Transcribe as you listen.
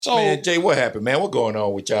So, man, Jay, what happened, man? What going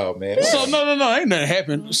on with y'all, man? So no, ain't nothing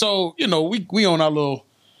happened. So we on our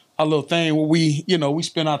little thing where we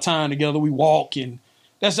spend our time together. We walk, and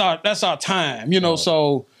that's our time.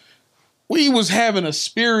 So we was having a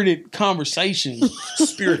spirited conversation.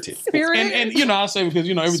 Spirited. And I'll say because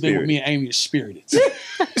everything with me and Amy is spirited. So,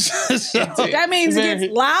 that means it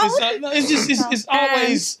gets loud. It's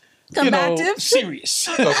always combative, serious.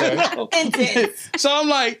 Okay. Intense. So I'm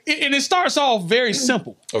like, and it starts off very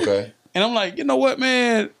simple. Okay. And I'm like, you know what,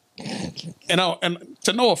 man? And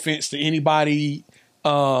to no offense to anybody,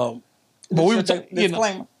 but we were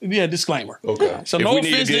disclaimer. Disclaimer. Okay. So no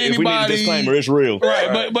offense to anybody. If we need a disclaimer, it's real.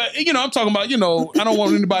 Right. But I'm talking about, I don't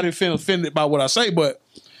want anybody to feel offended by what I say, but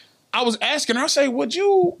I was asking her, I said,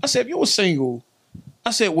 if you were single,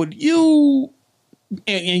 I said, would you,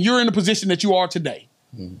 and you're in the position that you are today,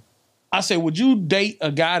 I said, would you date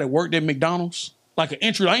a guy that worked at McDonald's? Like an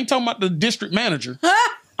entry, I ain't talking about the district manager.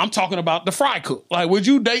 I'm talking about the fry cook. Like, would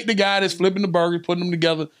you date the guy that's flipping the burgers, putting them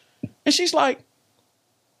together? And she's like,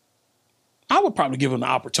 I would probably give him the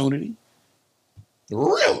opportunity.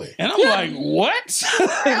 Really? And I'm like, what?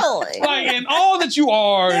 Really? Like, and all that you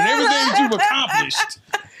are and everything that you've accomplished,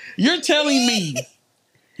 you're telling me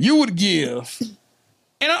you would give.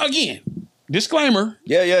 And again, disclaimer.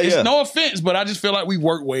 Yeah. It's no offense, but I just feel like we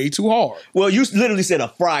work way too hard. Well, you literally said a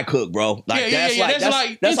fry cook, bro. Like that's our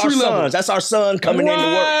entry level. sons. That's our son coming in to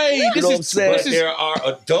work. You know what I'm saying? But there are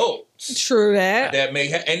adults True that may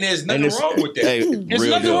have, and there's nothing wrong with that. There's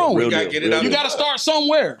nothing wrong with it. You got to start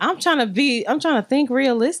somewhere. I'm trying to think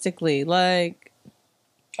realistically. Like,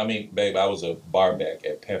 I mean, babe, I was a bar back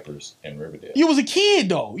at Peppers in Riverdale. You was a kid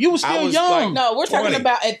though. You was still young. Like, no, we're talking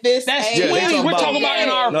about at this That's age. 20. We're talking about in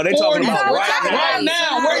our 40s. They talking about right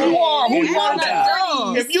now, where you are, who you are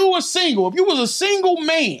now. If you were single, if you was a single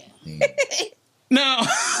man. Now,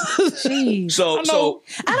 so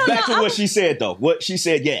back to what she said though. What she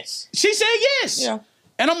said, yes. She said yes. Yeah.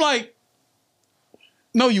 And I'm like,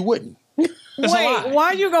 no, you wouldn't. That's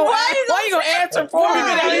why you gonna answer for me?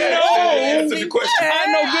 I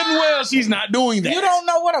know good and well she's not doing that. You don't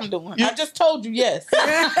know what I'm doing. I just told you yes.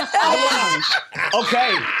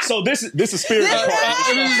 Okay, so this is spirited part.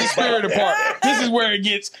 This is the spirited part. This is where it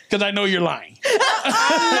gets, because I know you're lying.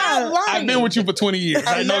 I'm not lying. I've been with you for 20 years.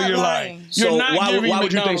 I know you're lying. You're So not why giving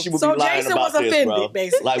would you think she would be So lying Jason about was this, offended, bro?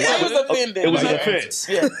 basically. Like, I was offended. It was an offense.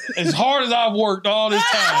 Yeah. As hard as I've worked all this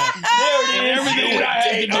time, and everything that I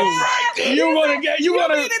had to do, you're gonna get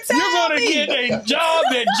a job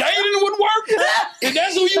that Jaden would work. If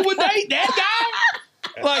that's who you would date, that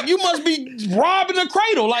guy. Like, you must be robbing the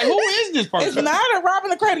cradle. Like, who is this person? It's not a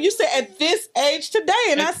robbing the cradle. You said at this age today,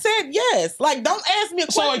 and I said yes. Like, don't ask me a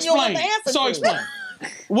question you don't have to answer. So explain.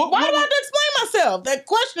 Why do I have to explain myself? That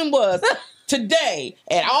question was today,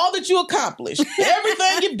 and all that you accomplished,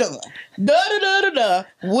 everything you've done,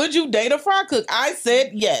 would you date a fry cook? I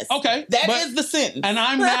said yes. Okay. That is the sentence. And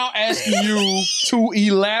I'm now asking you to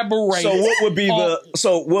elaborate. So what would be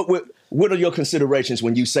what are your considerations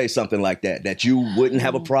when you say something like that? That you wouldn't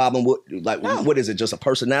have a problem with? Like, what is it? Just a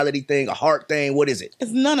personality thing, a heart thing? What is it?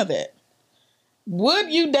 It's none of that.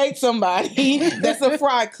 Would you date somebody that's a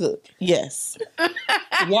fry cook? Yes.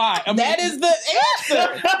 Why? I mean, that is the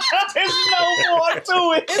answer. There's no more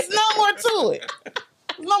to it. It's no more to it.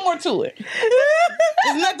 There's no more to it.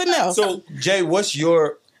 There's nothing else. So, Jay, what's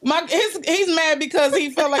your... He's mad because he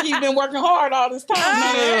felt like he's been working hard all this time.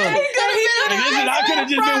 I could have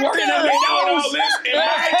just been working at McDonald's.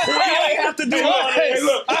 I have to do all this. Hey,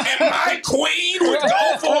 look, and my queen would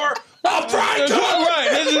go for a fry cook.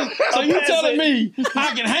 Right. So you telling me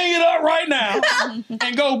I can hang it up right now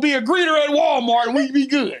and go be a greeter at Walmart and we'd be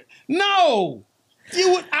good? No.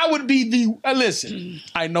 I would be the... listen,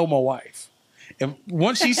 I know my wife. And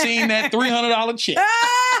once she seen that $300 check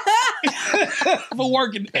for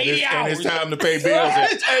working 80 hours. And it's time to pay bills.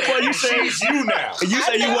 Hey, boy, you say it's you now. You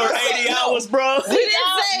say you work 80 hours, bro? We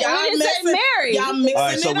didn't say married. Y'all mixing All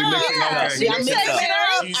right, so it we up. mixing it up. She didn't say married.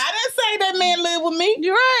 I didn't say that man lived with me.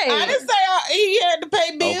 You're right. I didn't say he had to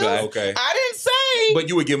pay bills. Okay. I didn't say... But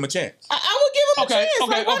you would give him a chance. I would give him a chance.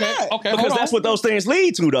 Why not? Because that's what those things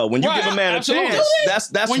lead to, though. When you give a man a chance,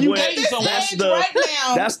 that's when you what date someone.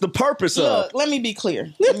 that's the purpose of. Look, let me be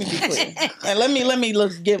clear. And let me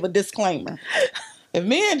give a disclaimer. If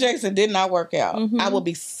me and Jason did not work out, I will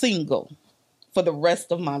be single for the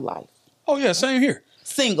rest of my life. Oh yeah, same here.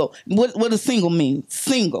 Single. What does single mean?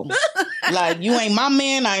 Single. Like, you ain't my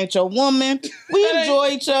man, I ain't your woman. We enjoy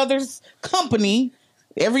each other's company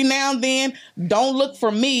every now and then. Don't look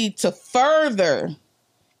for me to further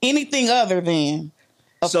anything other than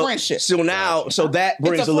friendship. So now, so that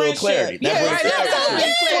brings a little friendship. clarity. That Yeah, brings right.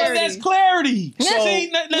 clarity. Well, that's clarity. So, See, he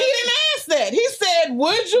didn't ask that. He said,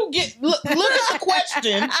 "Would you get look at the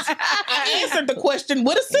question?" I answered the question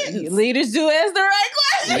with a sentence. Leaders do ask the right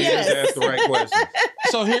question. Yes. That's the right question.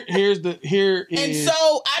 so here is And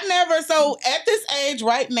so so at this age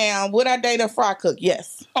right now, would I date a fry cook?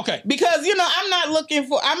 Yes, okay. because I'm not looking.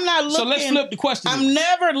 So let's flip the question. I'm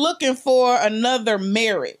never looking for another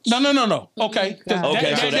marriage. No. Okay. 'Cause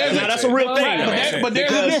Okay, so there's now that's a real thing. Right, though. but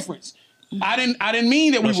there's a Because- difference. I didn't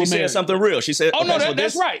mean that we She were said married. something real. She said, Oh no, okay, so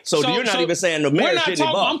that's this- right. So, you're not even saying the we're marriage not shouldn't talking.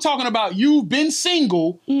 involve. I'm talking about you've been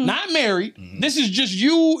single, not married. This is just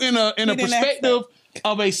you in a didn't ask perspective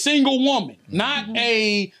of a single woman, not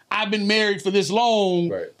a I've been married for this long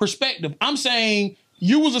Right. perspective. I'm saying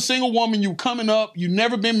you was a single woman, you coming up, you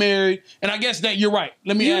never been married, and I guess that you're right.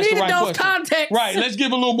 Let me You ask the needed right those question. context. Right, let's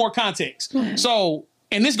give a little more context. So,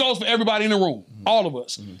 and this goes for everybody in the room, all of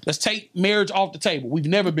us. Let's take marriage off the table. We've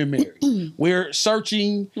never been married. We're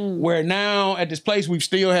searching. We're now at this place. We've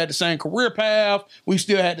still had the same career path. We've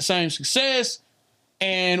still had the same success.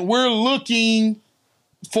 And we're looking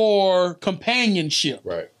for companionship,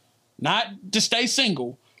 Right. not to stay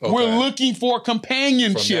single. Okay. We're looking for From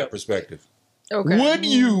companionship. that perspective. Okay. Would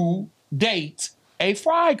you date a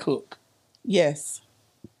fry cook? Yes.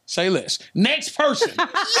 Say less. Next person. Because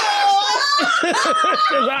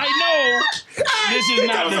I know this is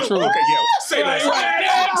not the truth. Okay, yeah. Say that.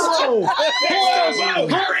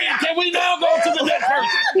 Can we now go to the next person?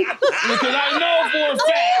 Because I know for a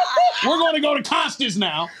fact we're going to go to Constance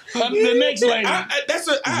now. The next lady.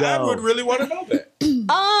 I would really want to know that.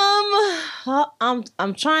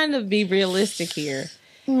 I'm trying to be realistic here.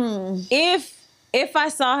 If I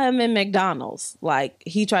saw him in McDonald's, like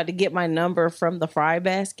he tried to get my number from the fry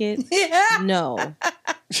basket, no.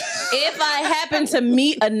 If I happen to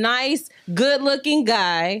meet a nice, good-looking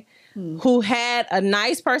guy who had a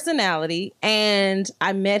nice personality and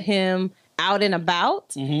I met him out and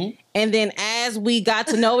about, and then as we got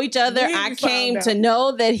to know each other, Then you I found came out. to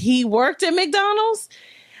know that he worked at McDonald's,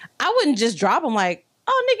 I wouldn't just drop him like,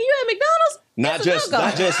 oh, nigga, you at McDonald's? Not That's a just no-go.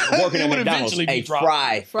 not just working He at would McDonald's, eventually be a dropped.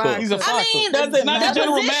 fry cook. He's a fry I mean, cook. Doesn't Not matter. the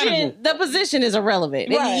general manager. the position is irrelevant.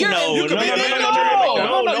 Right. You're No, You can be no, a no,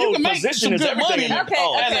 manager. no, You can make position some is good everything. money Okay,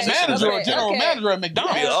 Oh, as a okay, manager or okay, general okay. manager at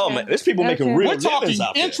McDonald's. Oh man, there's people making Okay. real We're talking livings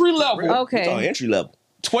out there. entry level. Okay. We're talking entry level.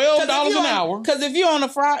 $12 an hour. Because if you're on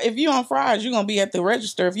fries, you're gonna be at the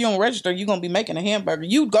register. If you're on register, you're gonna be making a hamburger.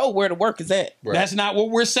 You go where the work is at. Right. That's not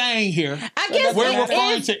what we're saying here. I guess We're if-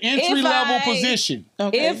 referring to entry level if I- position.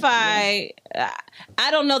 Okay. If I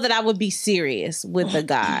don't know that I would be serious with a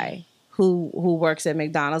guy who works at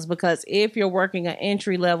McDonald's, because if you're working an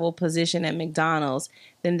entry level position at McDonald's,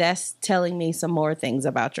 then that's telling me some more things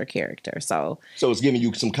about your character. So So it's giving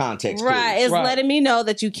you some context. right, it's Right. letting me know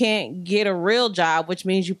that you can't get a real job, which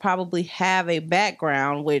means you probably have a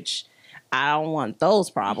background, which I don't want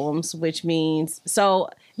those problems, which means so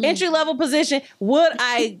entry level position. Would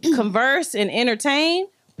I converse and entertain?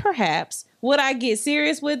 Perhaps. Would I get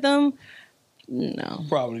serious with them? No.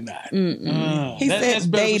 Probably not. He said that's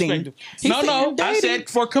better dating. perspective. He No, said I dating. said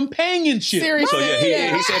for companionship. Seriously. So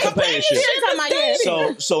yeah, he said companionship. You're talking about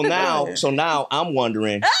yes. So now I'm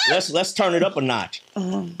wondering. Let's turn it up a notch.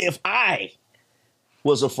 If I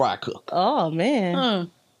was a fry cook, Oh man.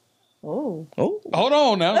 Oh. Hold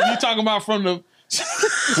on now. You talking about from the...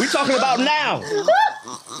 we talking about now.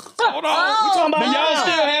 Hold on. Oh. We talking about Do y'all now.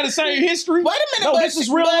 still have the same history? Wait a minute. No, but, this is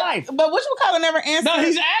real but, life. But which McCullough never answered. No,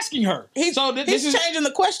 he's asking her. He's, so this he's is changing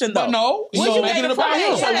the question though. But no, Would he's you making date it a about fry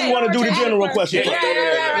him. cook? So we want to do the general question. Yeah,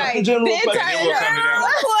 first. The general question. Then we'll come to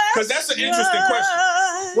that one. Because that's an interesting question.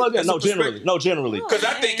 Well, yeah, That's no, a generally, perspective. no, generally. Because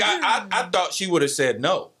I think I thought she would have said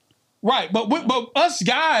no. Right, but us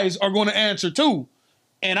guys are going to answer too,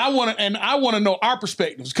 and I want to know our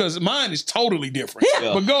perspectives because mine is totally different.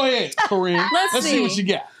 Yeah. But go ahead, Corinne. Let's see what see.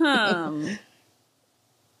 you got.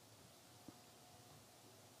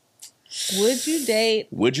 Would you date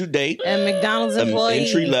Would you date a McDonald's an employee?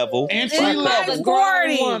 entry level? Entry A level grown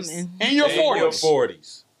 40s. woman. in your In your 40s.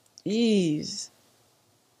 40s. Jeez.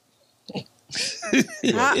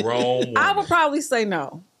 You're a grown woman. I would probably say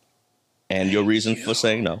no. And your reason for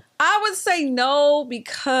saying no? I would say no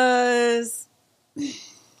because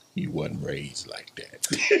He wasn't raised like that.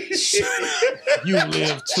 You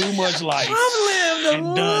lived too much life I've lived a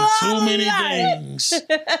and done too long many life. things.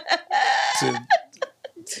 To,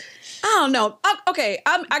 I don't know. Okay,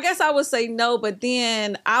 I guess I would say no, but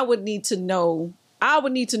then I would need to know I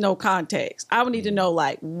would need to know context. I would need to know,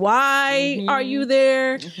 like, why are you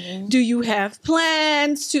there? Do you have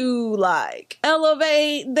plans to, like,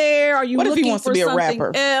 elevate there? Are you What if he looking wants to for be a something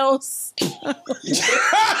rapper? else?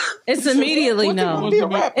 It's immediately no.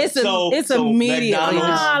 It's immediately McDonald's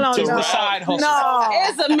no. I don't It's know. the side hustle. No.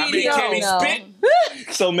 It's immediately can he no. spit?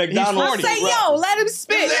 So McDonald's. 40. Say, yo, let him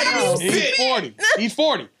spit. He's 40. He's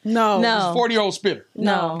 40. No. No. 40-year-old spitter.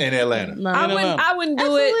 No. In Atlanta. No. I wouldn't do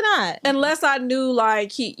Absolutely it not. unless I knew,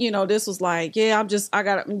 like, he, this was like, yeah,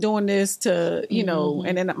 I'm doing this to,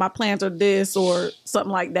 and then my plans are this or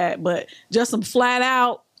something like that. But just some flat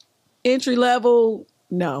out entry level,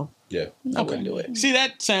 no. Yeah. I wouldn't do it. See,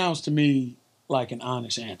 that sounds to me like an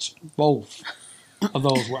honest answer. Both of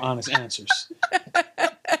those were honest answers.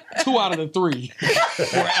 2 out of the 3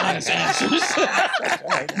 were honest answers.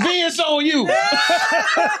 Vince on you.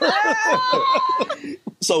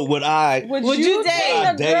 So would I? Would you date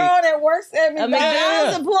a girl that works at a McDonald's?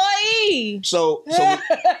 McDonald's employee? So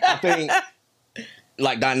I think,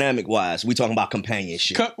 like dynamic wise, we talking about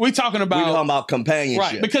companionship. We talking We talking about about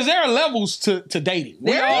companionship. right because there are levels to dating.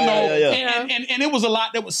 We There all know, is. And it was a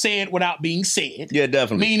lot that was said without being said. Yeah,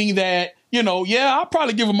 definitely. Meaning that I'll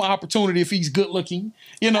probably give him an opportunity if he's good looking.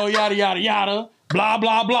 Yada yada yada. Blah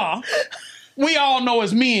blah blah. We all know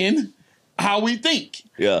as men how we think.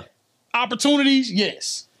 Yeah. Opportunities,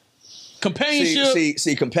 yes. Companionship.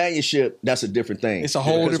 See, companionship, that's a different thing. It's a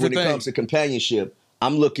whole Because different when it thing. comes to companionship,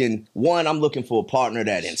 I'm looking for a partner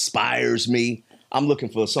that inspires me. I'm looking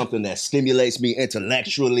for something that stimulates me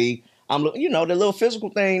intellectually. I'm looking, the little physical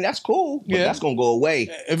thing, that's cool, but Yeah. that's going to go away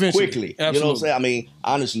Eventually. quickly. Absolutely. You know what I'm saying? I mean,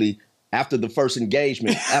 honestly, after the first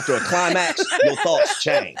engagement, after a climax, your thoughts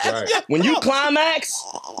change. Right. When you climax,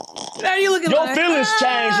 Now you looking your like, feelings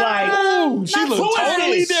change like, Ooh, she who looks is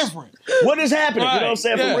totally this? different. what is happening? You know what I'm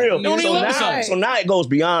saying? Right, For real. yeah. Don't even look the same. So now it goes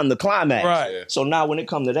beyond the climax. Right. So now when it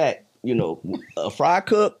comes to that, a fry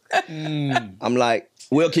cook, I'm like,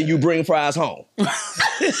 well, can you bring fries home?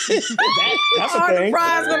 That's a are the thing.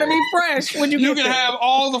 fries gonna be fresh when you You get can there? have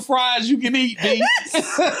all the fries you can eat, B.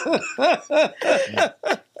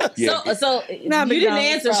 Yeah. So Not you didn't McDonald's.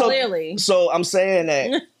 answer So- clearly. So I'm saying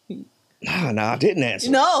that. No, I didn't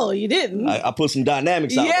answer. No, you didn't. I put some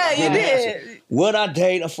dynamics out. Yeah, but I you didn't did. answer. Would I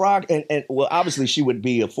date a fry? And well, obviously she would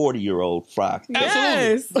be a 40-year-old fry.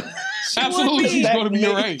 Yes. Absolutely, she's going to be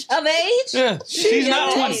your age. Of age? Yeah, she's not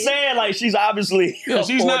is. 20. I'm saying like she's obviously Yeah,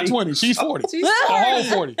 she's 40. not 20. She's 40. She's A whole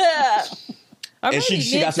 40. Yeah. And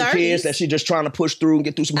she got some kids that she just trying to push through and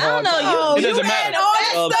get through some I hard don't know. times. Oh, It doesn't you matter. had all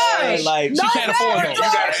You know what that I'm saying? stuff. Like, She can't afford You those.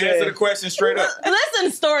 gotta answer the question straight up.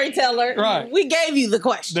 Listen, storyteller. Right. We gave you the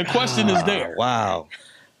question. The question is there. Wow.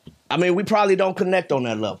 I mean, we probably don't connect on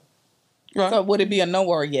that level. Right. So would it be a no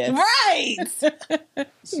or a yes? Right.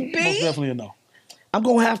 Most definitely a no. I'm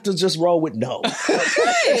gonna have to just roll with no. Why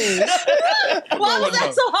was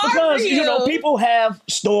that so hard Because for you? people have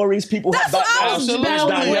stories, people have Absolutely.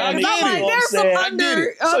 dynamics, I you get know it. what I'm There's some saying? I get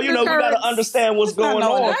it. So we gotta understand what's going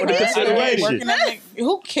on for the consideration.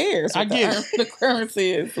 Who cares? I What get the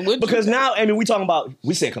currency is? Would Because you- now,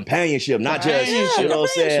 we said companionship, not just Companionship. you know what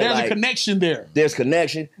I'm saying. There's Like, a connection there. there's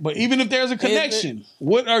connection. But even if there's a connection,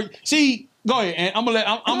 go ahead, and I'm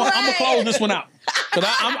gonna close this one out because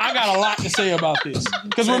I got a lot to say about this.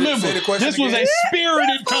 Because remember, say the question this was a again.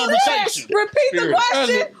 spirited conversation. Repeat the Period.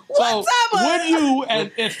 question. So, would you,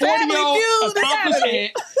 at 40 Family year old Feud accomplished Academy.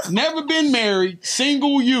 head, never been married,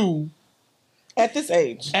 single you, at this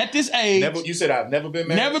age? at this age, You said I've never been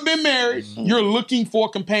married. never been married, you're looking for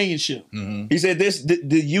companionship. He said this the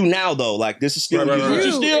you now though, like this is still Right, you. right, right. But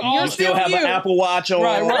you still You still have an Apple Watch on.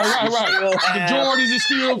 Right. You The still have- Jordans is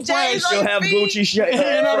still fresh. You still have Gucci shit. You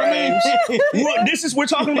know what I mean? We're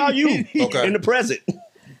talking about you Okay. in the present.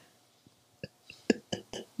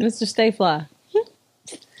 Mr. Stay Fly.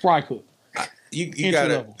 Fry cook. You Entry gotta.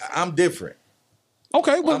 level. I'm different.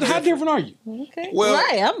 Okay, well, I'm how different. different are you? Okay. Well,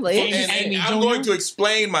 right. I'm like, And Amy I'm Jr.? going to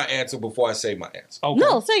explain my answer before I say my answer. Okay.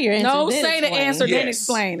 no, say your answer. No, then say the explain. answer, then Yes.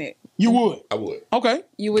 explain it. You would. I would, Okay.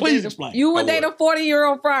 You would Please date explain. You would I date a would.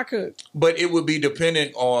 40-year-old fry cook. but it would be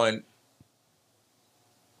dependent on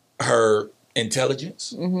her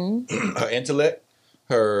intelligence, her intellect,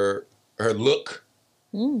 her look.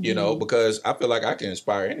 You know, because I feel like I can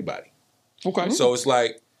inspire anybody. Okay. So it's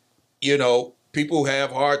like, people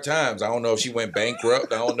have hard times. I don't know if she went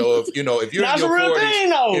bankrupt. I don't know if if you're That's in a your real 40s. thing,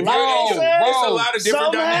 though. If you're Bro, in your, it's a bro, lot of different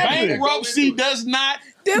so dynamics. happy. Bankruptcy does not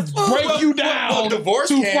This fool break you down Well, divorce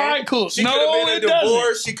to can. fry cook. She could No, have been it a doesn't.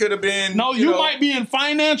 divorce. She could have been. No, you know, might be in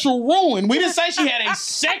financial ruin. We didn't say she had a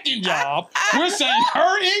second job. We're saying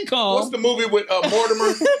her income. What's the movie with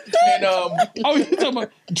Mortimer and Oh, you talking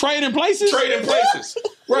about trading places? Trading Places?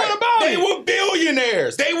 Right. What about they it? were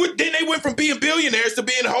billionaires. Then they went from being billionaires to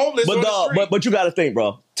being homeless. But on the dog, street. but you got to think,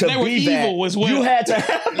 bro. To They were be evil that, as well. you had to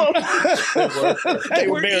have them. They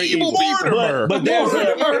were very evil. But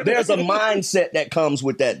there's a mindset that comes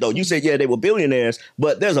with that, though. You said, yeah, they were billionaires,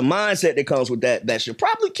 but there's a mindset that comes with that should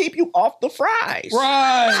probably keep you off the fries.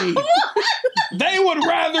 Right. They would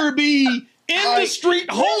rather be in the street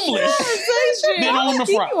homeless than on the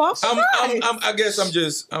front. I guess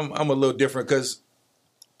I'm a little different because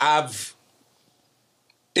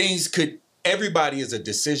everybody is a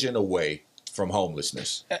decision away from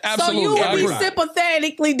homelessness. Absolutely. So you I would be agree.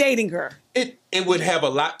 sympathetically dating her. It would have a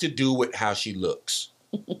lot to do with how she looks.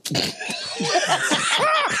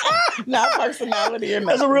 Not personality or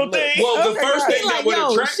That's a real thing. Well, the first thing that would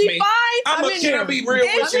attract me, can I be real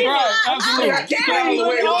with you? Right, absolutely. Keep it all the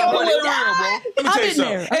way Let on. me tell you, bro. Let me tell you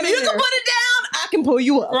something. And if you can put it down, I can pull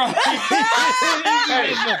you up. Right.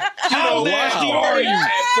 How nasty are you?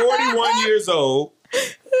 At 41 years old,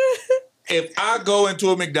 if I go into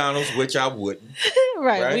a McDonald's, which I wouldn't,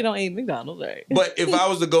 Right. We don't eat McDonald's, right? but if I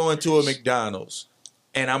was to go into a McDonald's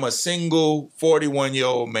and I'm a single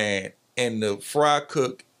 41-year-old man and the fry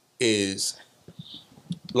cook is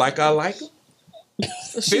like I like him,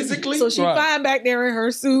 physically, So she Right. fine back there in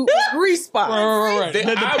her suit, with grease spots. Right. Then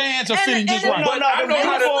The I- pants are fitting just and- right. but I know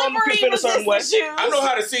how to uniform could fit a certain way. I know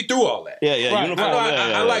how to see through all that. Yeah, Right. uniform.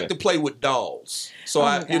 I like to play with dolls, so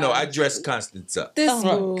I dress Constance up. This Right.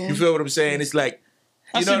 fool. You feel what I'm saying? It's like,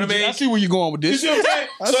 you know what I mean? I see where you're going with You this. see what I'm saying?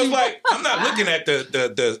 So it's like I'm not looking at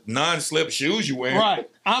the non-slip shoes you wear. Right.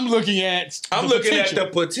 I'm looking at I'm the looking potential.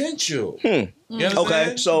 at the potential. You understand?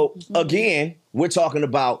 Okay, so again, we're talking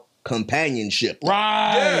about companionship.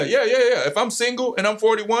 Right. Yeah. If I'm single and I'm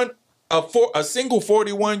 41, a single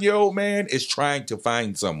 41-year-old man is trying to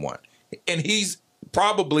find someone, and he's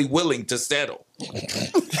probably willing to settle.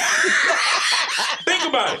 Think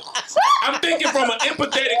about it. I'm thinking from an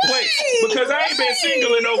empathetic place because I ain't been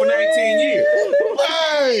single in over 19 years.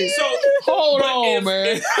 Hey. So Hold but on,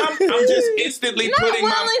 man. if I'm just instantly Not putting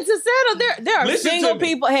willing my. to settle. There are Listen to single me.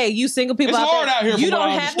 people. Hey, you single people It's out hard there. out here You from what don't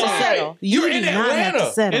I have to understand. settle. You're You in do not have Atlanta.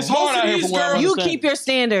 to settle. It's hard Most of out here these from what I girls- You understand. keep your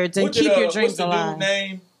standards and What keep did, your what's dreams the alive. dude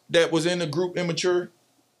name that was in the group Immature?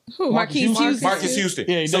 Who? Marquise Houston? Houston. Marcus Houston.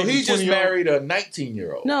 Yeah, he so dated he just 20-year-old. married a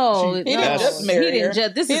 19-year-old. No, He no. didn't just marry He didn't her.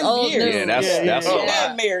 just. This is His old years. news. Yeah, that's Yeah, that's yeah. a He lot.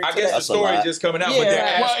 got married. I to guess that. the That's a story lot. just coming out, Yeah. but they're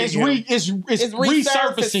Well, Well, asking it's him. it's It's resurfacing.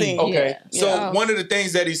 resurfacing. Okay, Yeah. so Yeah. one of the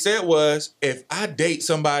things that he said was, if I date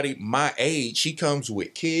somebody my age, she comes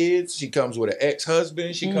with kids, she comes with an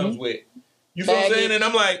ex-husband, she comes with, you feel what I'm Baggage. saying? And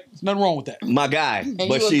I'm like, There's nothing wrong with that. My guy, you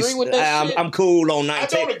but she's. agree with that shit? I'm cool on I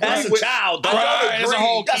 19. don't agree That's a with- child. I don't Right, it's a agree.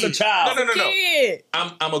 whole That's a kid. child. No. Kid.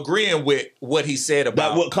 I'm agreeing with what he said That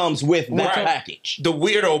about what comes with that Right. package. the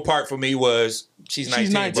weirdo part for me was she's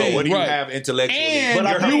 19, 19, bro. What do you right. have intellectually? And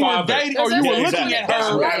You're her you were father. dating, or you were That's looking exactly. at That's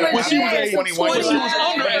her right. when she was Yeah, age. 21 when she was years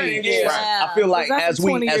old. underage. Yeah. Right. I feel like That's a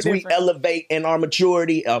 20-year as we difference. elevate in our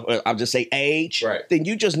maturity, I'll just say age, Right. then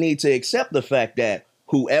you just need to accept the fact that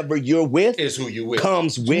whoever you're with Is who you with.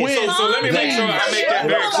 comes with. So let me make sure I make that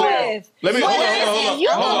very clear. Let me hold on. You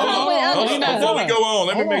gonna come with other stuff. Before we go on,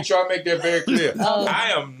 let me make sure I make that very clear.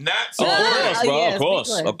 I am not Of supporting course, bro. yes, Of course.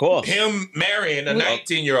 be clear. Of course. him marrying a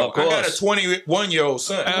 19-year-old. Of I got a course. 21-year-old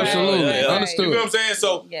son. Absolutely. Right. You Understood. know what I'm saying?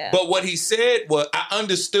 So, Yeah. but what he said was, I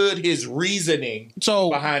understood his reasoning So,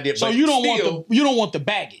 behind it. so but you don't still, want the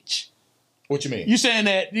baggage. What you mean? You saying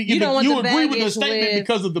that You don't want the agree with the baggage statement with-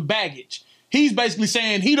 because of the baggage. He's basically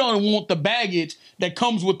saying he don't want the baggage that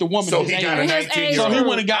comes with the woman. So his he got a age. 19-year-old. So he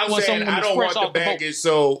went and got I'm one saying someone I that's don't fresh want the off the boat. baggage,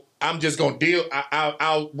 so I'm just gonna deal.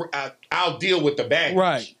 I'll deal with the baggage.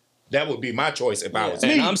 Right. That would be my choice if I was.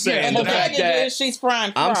 Me, And I'm saying And the the fact baggage that is she's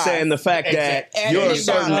frying I'm fries. saying the fact that Exactly. you're a At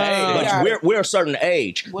certain McDonald's. age, Yeah. we're a certain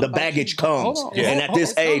age. What The about baggage you? comes, Hold on. and at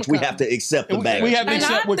this Hold on. age, we have to accept the We baggage. have to And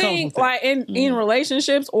accept I what comes think, with that. like in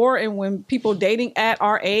relationships or in when people dating at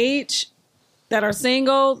our age that are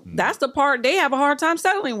single, that's the part they have a hard time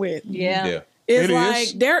settling with. Yeah. Yeah. It's It like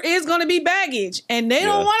is. there is going to be baggage, and they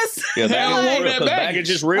don't want to. Yeah, They don't want real, that 'cause baggage.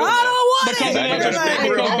 is real. I man. don't want Because, it.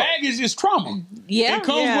 because baggage is trauma. Yeah. It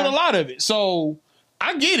comes Yeah. with a lot of it. So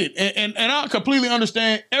I get it. And I completely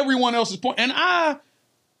understand everyone else's point. And I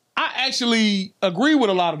actually agree with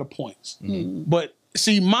a lot of the points. But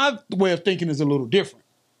see, my way of thinking is a little different.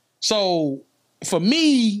 So for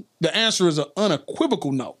me, the answer is an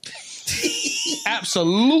unequivocal no.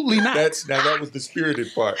 Absolutely not. That was the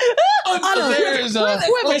spirited part. There is a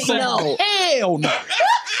Unequivocal no. hell no.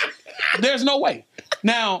 There's no way.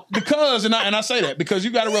 Now, because and I say that because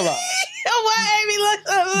you got to realize Why Amy look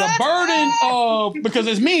so the burden of because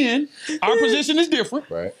as men, our position is different.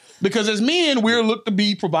 Right. Because as men, we're looked to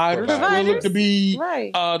be providers. We're looked to be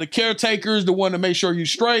Right. the caretakers, the one to make sure you're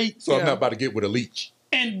straight. So I'm not about to get with a leech.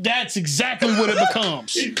 And that's exactly what it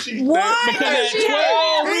becomes. Why Because does at she have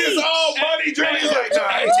 12, to be It's elite? all money driven. Like, nah,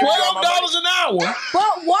 I at ain't giving y'all my money. $12 an hour,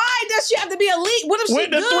 But why does she have to be elite? What if she with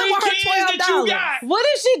the good 3 with her kids that you $12? got, What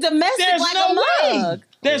if she domestic there's like no a way. mug?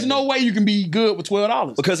 There's no way you can be good with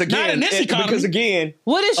 $12. Because Not again, in this economy. because again,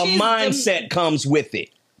 What if a she's mindset comes with it.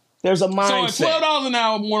 There's a So mindset. at $12 an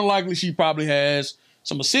hour, more than likely she probably has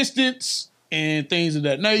some assistance and things of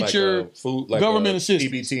that nature. Like, food, like government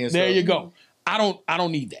assistance. EBT and There stuff. you go. I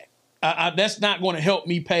don't need that. That's not going to help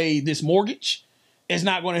me pay this mortgage. It's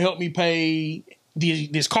not going to help me pay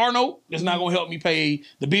this car note. It's not going to help me pay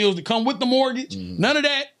the bills that come with the mortgage. None of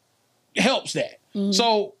that helps that.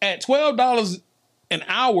 So at $12 an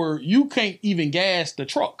hour, you can't even gas the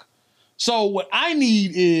truck. So what I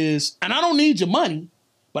need is, and I don't need your money,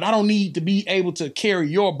 but I don't need to be able to carry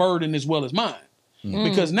your burden as well as mine.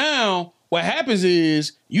 Because now what happens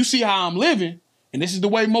is you see how I'm living, and this is the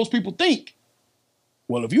way most people think.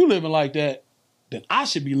 Well, if you living like that, then I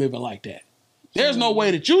should be living like that. There's no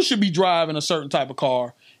way that you should be driving a certain type of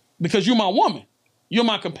car because you're my woman. You're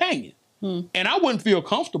my companion. And I wouldn't feel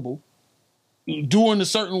comfortable living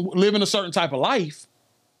a certain type of life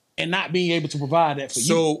and not being able to provide that for you.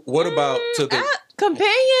 So what about to the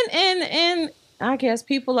Companion and I guess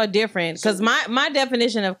people are different because my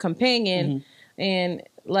definition of companion and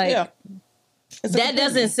like Yeah. It's a that companion.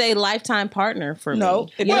 doesn't say lifetime partner for No,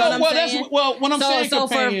 me. it You know doesn't. what I'm saying? when I'm saying so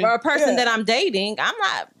companion, for a person Yeah. that I'm dating, I'm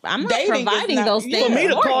not Dating is providing not- those yeah. things. For me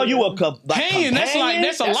to for call you a Companion, that's a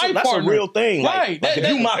life that's partner. a real thing. Like, Right. Like, if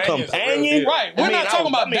you my Companion's a real companion, deal. right. We're not talking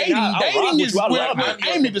about dating. Dating is what what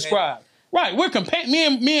Amy described. Right. We're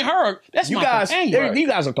me and her. That's You my guys, companion. Right. you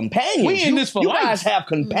guys are companions. We in this for you life. guys have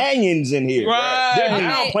companions in here. Right. They're Okay,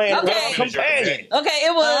 now playing okay. around companion. Okay,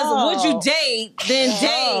 it was Oh. would you date, then date.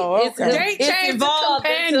 Oh, It's, okay. Date it's changed to evolved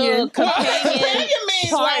companion. into companion. Companion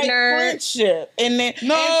means partner. like friendship, and then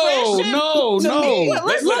No, and friendship no, to no. me-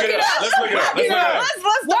 Let's look it up. Let's look it up. Let's look it up.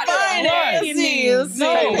 Let's What define does it. mean? See.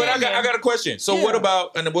 Hey, but I got a question. So Yeah. what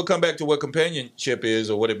about, and then we'll come back to what companionship is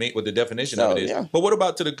or what it mean, what the definition of it is. yeah. But what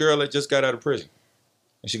about to the girl that just got out of prison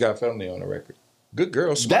and she got a felony on the record? Good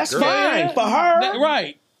girl, smart That's girl. fine for her.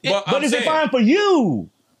 Right. But, But I'm is it saying, fine for you?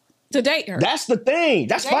 To date her. That's the thing.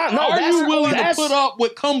 That's fine. No, Are that's you willing to that's- put up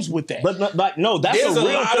what comes with that? But no, that's There's a a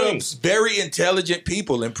real lot thing. of very intelligent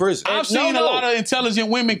people in prison. I've seen a lot of intelligent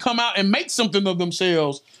women come out and make something of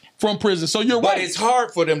themselves from prison. So you're But right. it's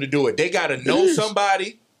hard for them to do it. They got to know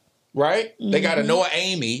somebody, right? They got to know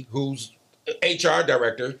Amy, who's HR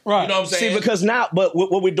director. Right. You know what I'm saying? See, because now, but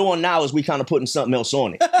what we're doing now is we kind of putting something else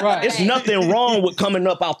on it. Right. It's nothing wrong with coming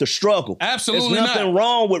up out the struggle. Absolutely There's nothing not.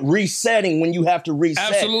 wrong with resetting when you have to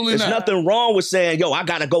reset. Absolutely There's not. nothing wrong with saying, yo, I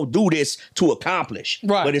got to go do this to accomplish.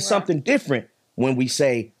 Right. But it's something different when we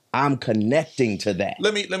say, I'm connecting to that.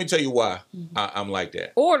 let me tell you why I'm like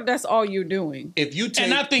that. Or that's all you're doing. If you take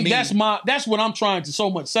And I think me, that's what I'm trying to so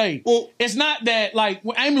much say. Well- it's not that like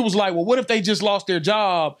when Amy was like, well, what if they just lost their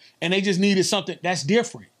job and they just needed something that's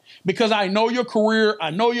different? Because I know your career, I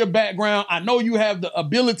know your background, I know you have the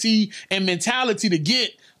ability and mentality to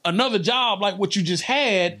get another job like what you just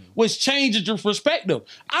had, which changes your perspective.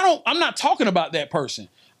 I'm not talking about that person.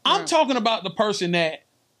 I'm talking about the person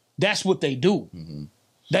that's what they do.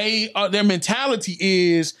 Their mentality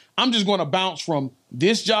is, I'm just going to bounce from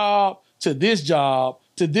this job to this job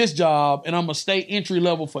to this job, and I'm gonna stay entry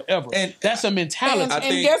level forever. And that's a mentality. And, I and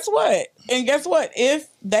think- guess what? And guess what? If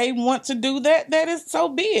they want to do that, that is so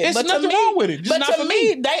be it. It's but nothing to me, wrong with it. Just But not to for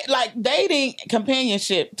me, me. dating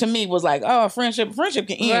companionship to me was like, oh, friendship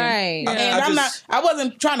can end. Right. And I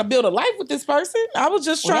wasn't trying to build a life with this person. I was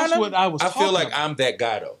just Well, trying that's to. what I was. I feel talking like about. I'm that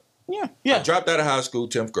guy though. Yeah. Yeah. I dropped out of high school,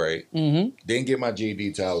 10th grade. Mm-hmm. Didn't get my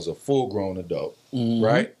GED till I was a full grown adult. Mhm.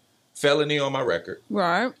 Right? Felony on my record.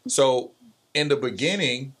 Right. So in the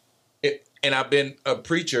beginning, and I've been a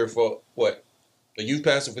preacher for a youth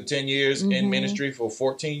pastor for 10 years, in ministry for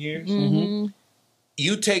 14 years. Mm-hmm.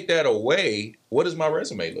 You take that away, what does my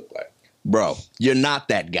resume look like? Bro, you're not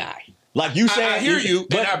that guy. Like you said, I hear you,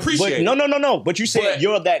 and I appreciate but, it. No. But you said But-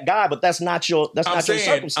 you're that guy, but that's not your. That's I'm not your saying-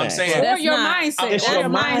 I'm circumstance. saying- Or That's your not- mindset. It's Or your your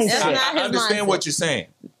mindset. That's I not his understand mindset. what you're saying.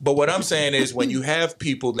 But what I'm saying is when you have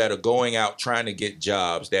people that are going out trying to get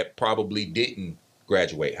jobs that probably didn't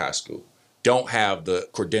graduate high school, don't have the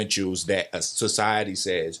credentials that a society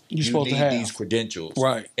says You're you supposed to need have. these credentials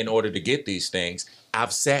Right. in order to get these things.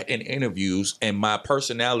 I've sat in interviews and my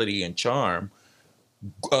personality and charm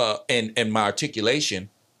and my articulation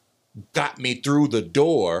got me through the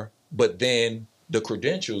door, but then the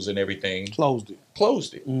credentials and everything Closed it.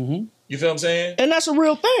 closed it. Mm-hmm. You feel what I'm saying? And that's a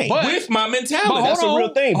real thing. But- With my mentality. That's a real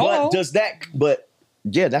thing. Hold But on. does that? But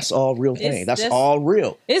yeah, that's all real thing. That's all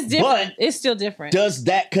real. It's different. But It's still different. does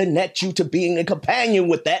that connect you to being a companion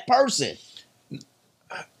with that person?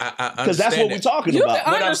 I Because that's what we're talking You about.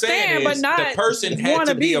 can What I'm saying understand, but is not the person had wanna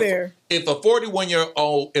to be be there. if a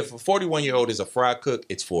 41-year-old is a fry cook,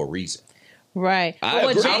 it's for a reason. Right. I But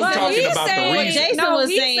what agree. Jason, I'm talking he's about the saying- reason. Jason No, was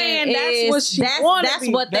he's saying saying that's is what she that's, wanna that's be.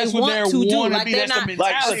 what they That's what want they to do. wanna Like be. they're That's the not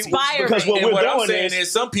mentality. aspiring. Because what And we're what I'm doing saying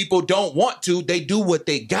is some people don't want to. They do what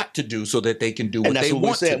they got to do so that they can do what and that's they what we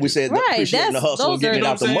want to said. do. We said Right, appreciating the that's- hustle and those are- getting it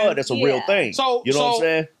out the You know what I'm mud. That's a real saying? thing. So, you know what I'm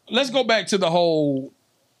saying? Let's go back to the whole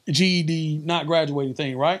GED not graduating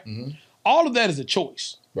thing, right? All of that is a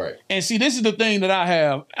choice. Right. And see, this is the thing that I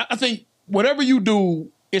have. I think whatever you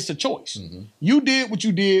do, it's a choice. You did what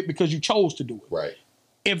you did because you chose to do it. Right.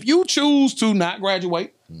 If you choose to not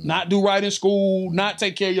graduate, not do right in school, not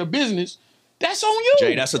take care of your business, that's on you.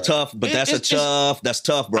 Jay, that's a tough, but that's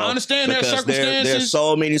tough, bro. I understand there's Because circumstances, there's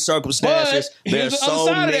so many circumstances. but here's There's the other so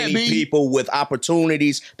side of that, many B. people with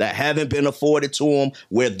opportunities that haven't been afforded to them,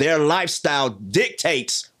 where their lifestyle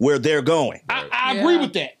dictates where they're going. I agree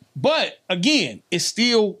with that. But again, it's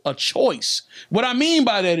still a choice. What I mean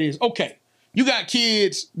by that is, okay, you got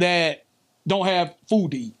kids that don't have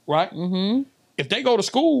food to eat, right? Mm-hmm. If they go to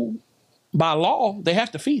school, by law, they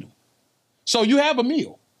have to feed them. So you have a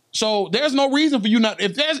meal. So there's no reason for you not.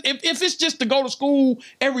 If it's just to go to school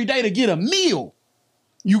every day to get a meal,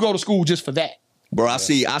 you go to school just for that. Bro, I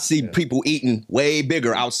see people eating way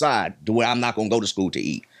bigger outside to where I'm not gonna go to school to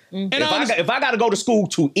eat. And If I got to go to school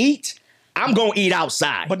to eat, I'm gonna eat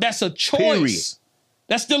outside. but that's a choice. Period.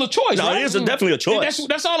 That's still a choice. No, right? it is definitely a choice.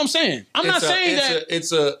 That's all I'm saying. I'm not saying that.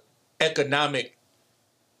 It's a economic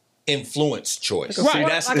influence choice. Right. See,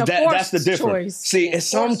 that's Like a that's the forced difference. choice. See, and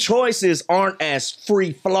some choices aren't as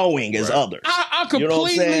free flowing as others. I You know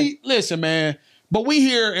what I'm saying? completely listen, man. But we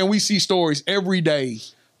hear and we see stories every day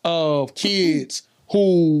of kids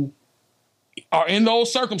who are in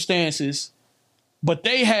those circumstances, but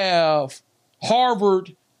they have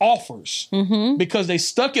Harvard offers because they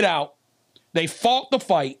stuck it out, they fought the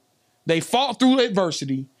fight, they fought through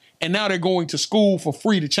adversity, and now they're going to school for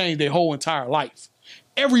free to change their whole entire life.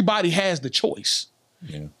 Everybody has the choice.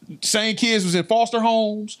 Yeah. Same kids was in foster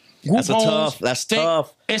homes. Group That's homes.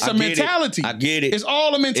 tough. It's I a get it. mentality. I get it. It's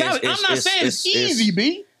all a mentality. It's- I'm not saying it's easy,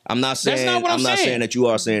 B. I'm not saying. not what I'm not saying. saying that you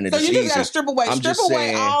are saying that So it's you just easy. gotta strip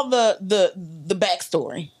away all the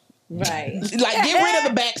backstory. Right. Like get rid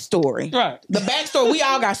of the backstory. Right. The backstory, we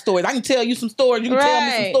all got stories. I can tell you some stories. You can tell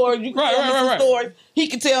me some Right. stories. You can Right, tell me right, some right. stories. He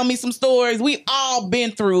can tell me some stories. We all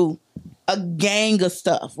been through a gang of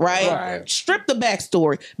stuff, right? Right. Strip the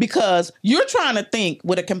backstory because you're trying to think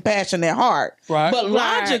with a compassionate heart. Right. But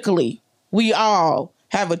Right. logically, we all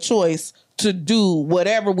have a choice to do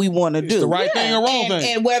whatever we want to do. the right thing or wrong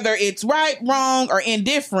thing. And whether it's right, wrong, or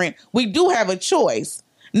indifferent, we do have a choice.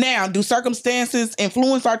 Now, do circumstances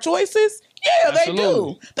influence our choices? Yeah, they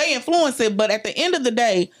Absolutely. do. They influence it, but at the end of the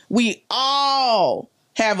day, we all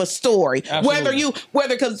have a story. Absolutely.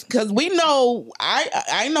 Whether because we know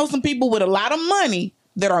I know some people with a lot of money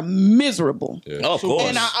that are miserable. Of course.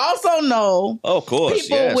 And I also know Of course.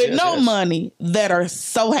 people yes, with yes, no yes. money that are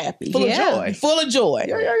so happy. Full Yeah. of joy. Full of joy.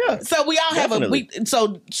 Yeah. So we all Definitely.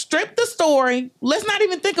 so strip the story. Let's not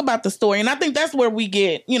even think about the story. And I think that's where we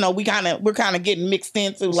get, we're kind of getting mixed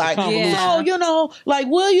into like, convolution. so, like,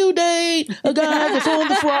 will you date a guy that's on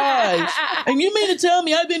the fries? And you mean to tell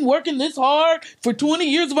me I've been working this hard for 20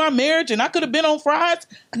 years of our marriage and I could have been on fries?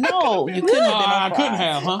 No, you couldn't have been on I fries. couldn't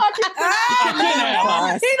have, huh? You couldn't have been on fries.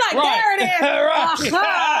 He's like, there it is.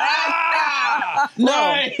 No.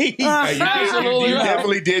 Right. Hey, you Absolutely right.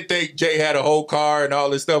 definitely did think Jay had a whole car and all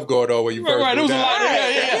this stuff going on when you first Right, it was a moved lot. out.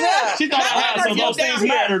 Yeah. She thought I had That some hurt those you things down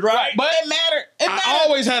mattered, right? But It mattered. I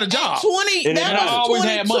always had a job. 20. And That I was always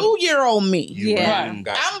had money. 22-year-old me. Yeah. Right.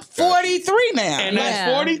 I'm 43 now. And Yeah.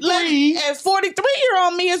 that's 43. And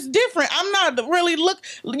 43-year-old me is different. I'm not really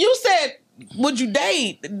You said, would you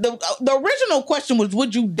date? The original question was,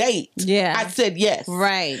 would you date? Yeah. I said yes.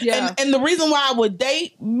 Right. Yeah. And the reason why I would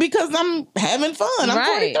date, because I'm having fun. I'm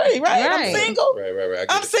Right. 43, right? I'm Right. single. Right. I get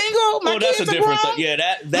I'm it. single. My Well, that's kids a are different grown. thing. Yeah,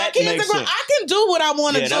 My that kids makes are grown. sense. I can do what I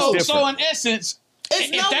want to Yeah, do. that's different. So in essence, It's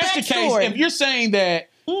if no that's the case, backstory. if you're saying that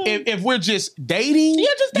if we're just dating, You're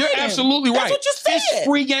just dating. absolutely That's right. what you said. It's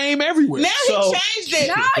free game everywhere. Now So- he changed it.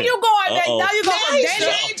 Now you going. Uh-oh. Now you going Now from he dating.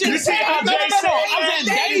 changed it. You see how No, Jay said, I'm saying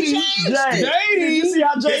dating. You see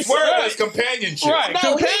how Jay His word said? is companionship. Right. No,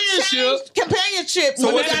 he Companionship. changed companionship. So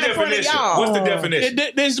when what's we the got in front of definition? y'all. What's the definition?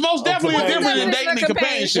 There's most definitely a companionship. difference in dating and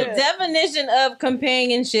companionship. The definition of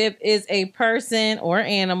companionship is a person or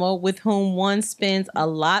animal with whom one spends a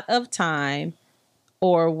lot of time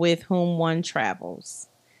or with whom one travels.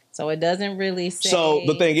 So it doesn't really say. So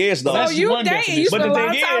the thing is, though, That's So you one dating. You definition. spend But a the lot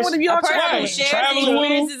of thing time is- with him. You're a person traveling. who shares the Traveling with 'em.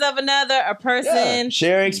 experiences of another, a person,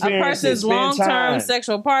 share a experiences, person's spend long-term time.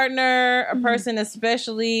 sexual partner, a person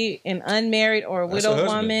especially an unmarried or a That's a widowed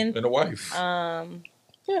husband woman. and a wife.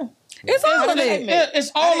 It's all of it. Yeah,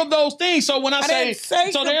 it's all of those things. So when I say, didn't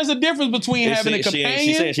say so there's a difference between having a She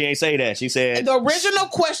companion. said she ain't say that. She said The original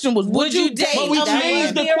question was, would you date But we a man?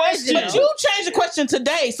 changed the the question. But you changed the question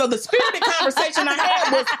today. So the spirited conversation I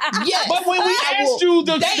had was, yes. But when we I asked will you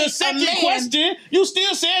the date a second man. question, you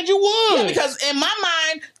still said you would. Yeah, because in my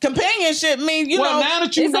mind, companionship means, you well, know, now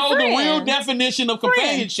that you it's a know the friend. real definition of So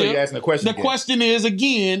companionship, you're asking the question the again. question is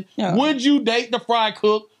again, Yeah. would you date the fry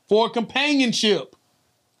cook for companionship?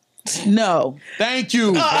 no. Thank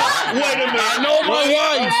you. wait a minute. I know my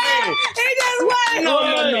wife. He just went. No.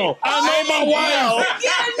 I know my wife.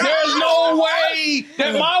 There's no way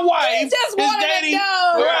that my wife just is wanted to dating.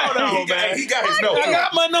 know. Right. No, man. He got his note. I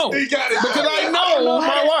got my note He got it. because I know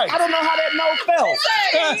my wife. I don't know how that note felt.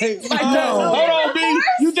 Hold on, B.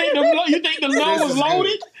 You think the no was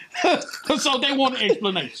loaded? So they want an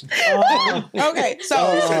explanation. Okay, so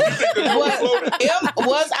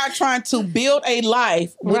was I trying to build a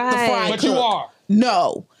life with the Right. fry But cook? you are.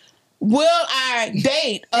 No. Will I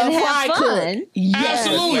date a And have fry fun? cook? Yes.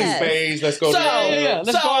 Absolutely. Yes. Spades, let's go. So, Yeah.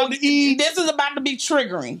 Let's so go out to eat. this is about to be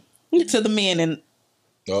triggering to the men, and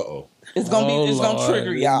Uh-oh. it's gonna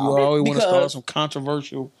trigger y'all. You always want to start because some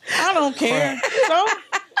controversial. I don't care. So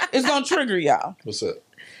it's gonna trigger y'all. What's up?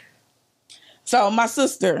 So my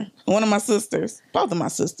sister, one of my sisters, both of my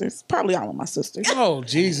sisters, probably all of my sisters. Oh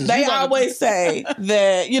Jesus! They You gotta- always say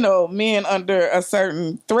that, men under a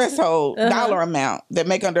certain threshold, dollar amount, that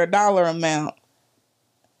make under a dollar amount.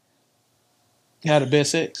 had the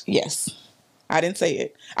best sex. Yes. I didn't say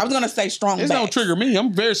it. I was going to say strong It's backs. don't trigger me.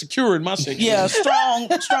 I'm very secure in my sex. Yeah, strong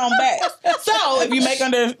backs. So if you make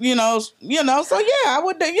under, so yeah, I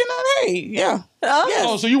would, hey, yeah. Yes.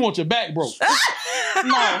 Oh, so you want your back broke? No, That's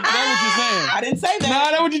what you're saying. I didn't say that. No,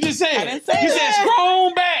 that's what you just said. I didn't say you that. said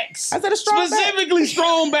strong backs. I said a strong back. Specifically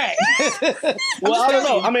strong back. Well, I don't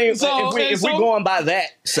know. I mean, So- if we're going by that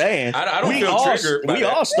saying, I don't we feel all, triggered by we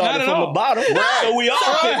that. all started Not at from all. the bottom, so we all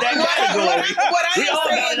fit that category. We all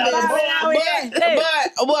got it out of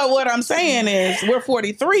the What I'm saying is we're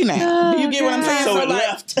 43 now. Do you get what I'm saying? So it like,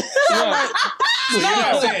 left. You're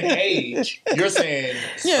not saying age. You're saying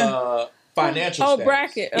financial status.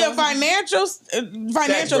 bracket. Yeah, financial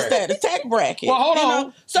status, tax bracket. Well, hold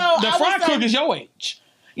on. So The I fry was cook is your age.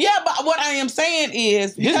 yeah, but what I am saying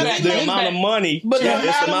is His because back- it The may- amount of money. but the It's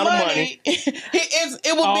the amount of money,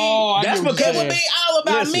 it will Oh, I be. That's get what because- you're It would saying. be all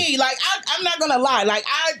about Listen. me. Like I'm not gonna lie. Like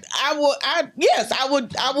I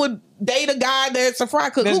would date a guy that's a fry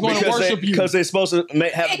cook. That's Who gonna be- worship you. Because they're supposed to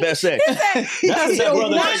have the best sex. That's that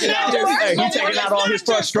brother taking out, he taking out all his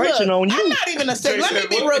frustration on I'm you. not even a sex. Let me said,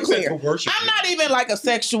 be what real he said clear. to worship I'm you. not even like a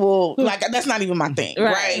sexual. Like that's not even my thing.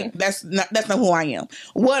 Right. Right. That's not who I am.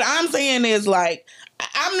 What I'm saying is like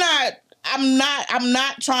I'm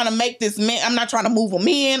not trying to make this man. I'm not trying to move him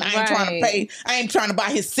in. I ain't trying to Right. pay. I ain't trying to buy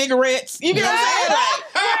his cigarettes. You get what I'm saying? Like,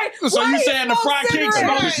 So you saying the fry kick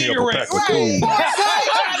smoke cigarettes? cigarettes? right. I ain't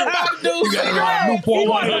trying to buy the dude cigarettes. Newport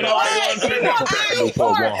 100. I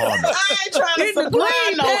ain't trying to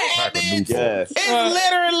supply no habits. Yeah. It's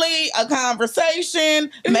literally a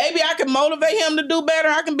conversation. Maybe I can motivate him to do better.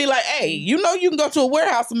 I can be like, hey, you can go to a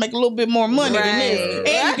warehouse and make a little bit more money than this. Right.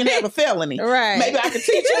 And you can have a felony. Right. Maybe I can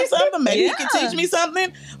teach him something. Maybe he can teach me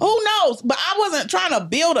something. Who knows? But I wasn't trying to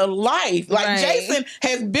build a life. Like Right. Jason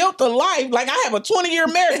has built a life. Like I have a 20-year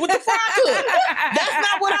marriage with the fry cook. That's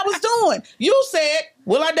not what I was doing. You said,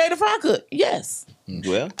 will I date a fry cook? Yes.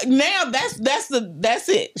 Well, Now that's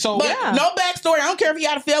it. So, but yeah. no backstory. I don't care if he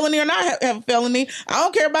had a felony or not have a felony. I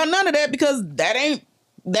don't care about none of that because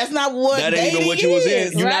that's not what that ain't even dating what you was in.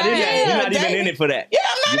 is. You're not in that. Right. You're not even Dating- in it for that. Yeah,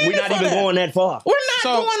 I'm not in We're it not for even that. going that far. We're not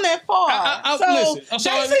So, going that far. listen, so-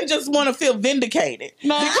 Jason just want to feel vindicated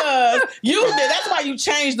No. because you did. That's why you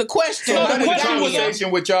changed the question. No, How the did the question was-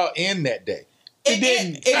 conversation with y'all end that day? It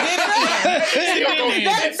didn't. It didn't.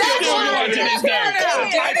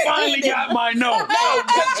 I finally got my note. No,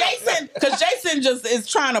 because Jason just is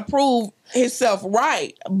trying to prove himself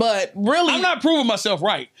right, but really, I'm not proving myself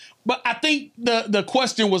right. But I think the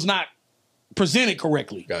question was not presented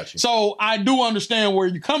correctly. Gotcha. So I do understand where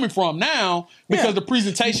you're coming from now because the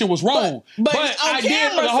presentation was wrong. But But on I did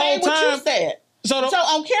camera, the say whole what you time. said. So So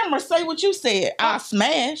on camera, say what you said. I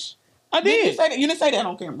smash. I Did you did. say that? You didn't say that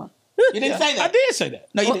on camera. You didn't say that. I did say that.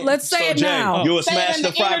 No, you didn't. Let's say it now. You will Say it smash in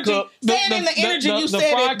the fry energy. cook. Say it in the energy you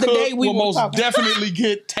said fry it the day cook we will were most talking. definitely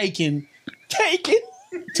get taken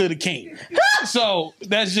to the king. So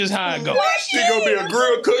that's just how it goes. She gonna be a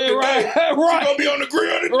grill cook today. Right, She right. gonna be on the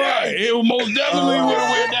grill today. Right. It will most definitely would have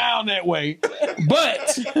went down that way.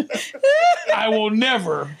 But I will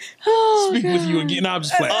never speak with you again. No, I'm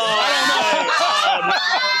just playing.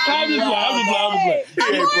 I'm just playing.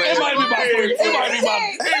 He ain't playing. It might be my first. It might be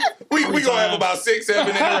my. We gonna have about 6, 7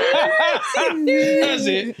 in the That's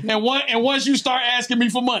it. And once you start asking me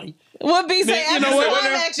for money, What B say? You know after what? one What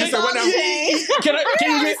now? action You said what now? on change? can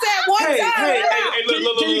you get? said one Hey, time. hey,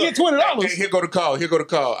 look, Can you get $20? Hey, here go the call. Here go the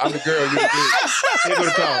call. I'm the girl. You the bitch. Here go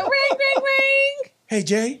the call. Ring, ring, ring. Hey,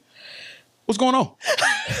 Jay. What's going on?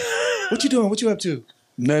 What you doing? What you up to?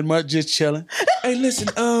 Nothing much, just chilling. Hey, listen.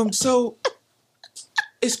 So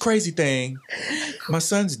it's crazy thing. My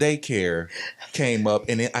son's daycare came up,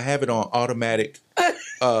 and I have it on automatic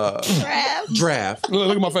draft.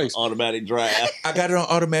 Look at my face. Automatic draft. I got it on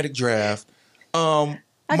automatic draft.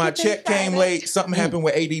 My check came late. Something happened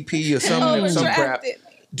with ADP or something. Some crap.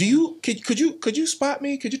 Do you could you spot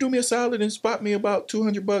me? Could you do me a solid and spot me about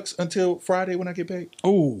 $200 until Friday when I get paid?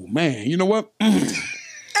 Oh man, you know what?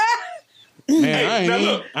 Man,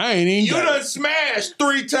 Hey, I ain't even. You got done it. smashed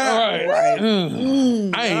 3 times. Right. I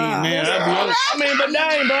ain't, man. I'll be honest. I mean, but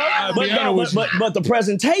dang, bro. be honest with you. But the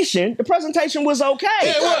presentation was okay.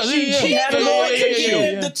 Yeah, it was. She had a He little going to issue.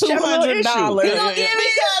 give the She had a little issue. $200 You gonna give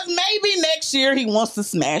it? because maybe next year he wants to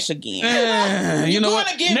smash again. You know You're what?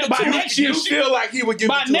 gonna give the By $200. next year, You feel like he would give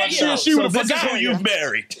by me next year, she would have This is who forgotten. you've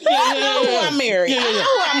married. I know who I married. Yeah, I yeah. know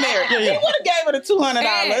who I married. Yeah, yeah. He would have gave her the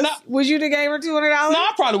 $200. And would you have gave her $200? No,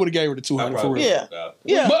 I probably would have gave her the 200 for real. Yeah.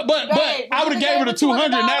 Yeah. But Right. I would have gave her the 200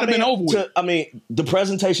 and that'd have been over with. I mean, the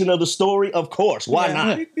presentation of the story, of course. Why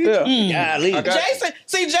not? Yeah. Golly. I got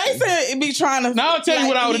Jason be trying to. Now I'll tell you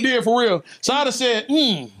what I would have did for real. So I'd have said,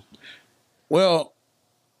 well,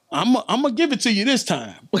 I'm gonna give it to you this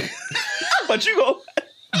time. But you go.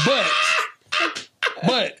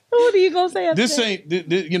 But What are you gonna say? After this that? ain't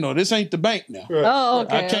this ain't the bank now. Oh,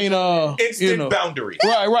 okay. I can't instant boundary.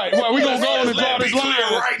 Right. We gonna go on and draw Let this me line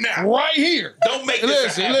clear right now. right here. Don't make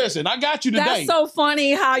this happen. Listen. I got you today. That's so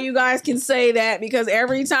funny how you guys can say that because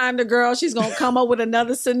every time the girl, she's gonna come up with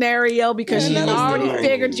another scenario because she's already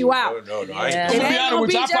figured you out. No. Yeah. I ain't It To be ain't honest gonna with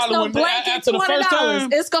be you, I just probably no wouldn't- blanket after the first $200. time-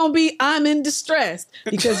 It's gonna be I'm in distress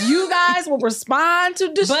because you guys will respond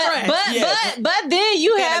to distress. But then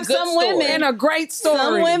you And a have good some story. women and a great story.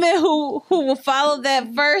 Some women who will follow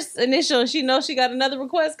that first initial. She knows she got another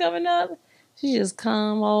request coming up. She just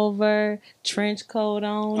come over, trench coat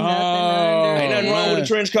on, nothing under. Ain't nothing wrong with a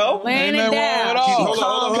trench coat. laying Ain't it nothing wrong down. at all. Hold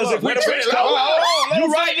on. Because if we Wait a trench minute. coat,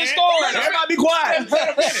 You write the story. everybody be quiet. Now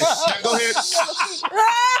go ahead.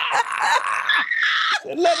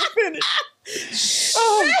 Let it finish.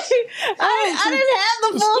 I didn't have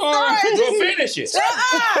the full story. Go finish it.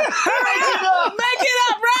 Make it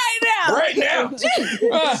up right now. Right now.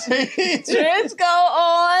 Trench coat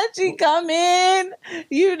on. She come in.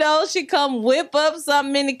 You know, she come whip up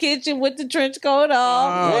something in the kitchen with the trench coat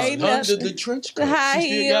on. Ain't Under nothing. the trench The coat. high She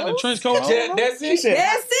still got the heels. trench coat on. That's it. said,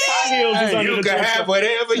 That's it. high heels is Hey, under You the can trench have coat.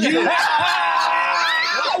 whatever you want.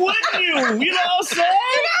 Why wouldn't you? You know what I'm saying?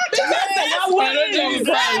 Why wouldn't you?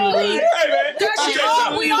 Hey,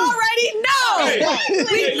 man. We already know.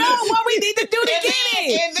 We know what we need to do to And get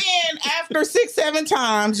it. then after 6, 7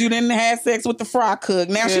 times, you didn't have sex with the fry cook.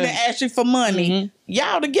 Now she done asked you for money.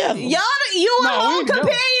 Y'all together. You a No, whole we together.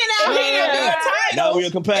 companion out here. Now we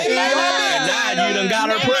a companion. Now you done got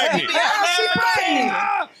her pregnant.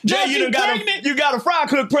 Jay, you done got a fry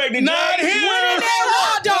cook pregnant. Not Jay. here.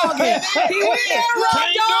 Raw dogging. He went there raw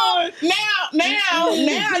Can't dog. do it.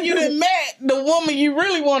 Now you done met the woman you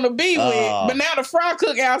really want to be with, but now the fry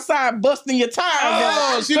cook outside busting your tires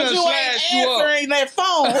Oh, she done you slashed you ain't up. answering that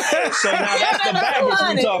phone. So now that's the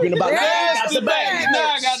baggage we talking about. Now I got That's the baggage. Now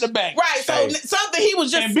I got the back. Right, so something he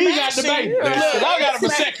was just And B got the smashing. baby. Look, I got a Hey,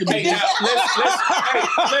 vasectomy. now,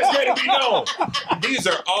 let's let it be known. These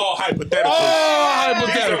are all hypotheticals. Oh,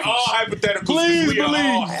 These are hypotheticals. all hypotheticals. Please we are all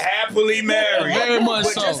believe. happily married. Very much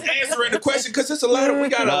but so. just answering the question, because it's a lot of we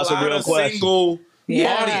got That's a a lot real of question. single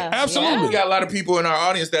Yeah. audience. Absolutely. We got a lot of people in our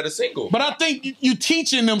audience that are single. But I think you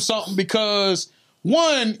teaching them something because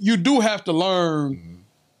one, you do have to learn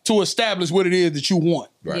to establish what it is that you want.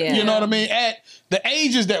 Right. Yeah. You know what I mean? At the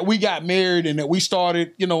ages that we got married and that we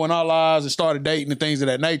started, in our lives and started dating and things of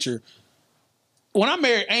that nature. When I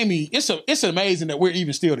married Amy, it's amazing that we're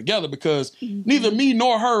even still together because neither me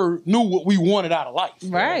nor her knew what we wanted out of life.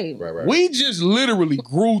 Right. We just literally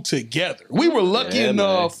grew together. We were lucky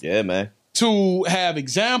enough Yeah, man. to have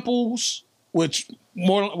examples, which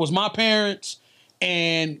more was my parents,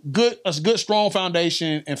 and a good strong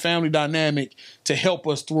foundation and family dynamic to help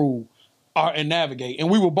us through and navigate. And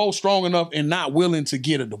we were both strong enough and not willing to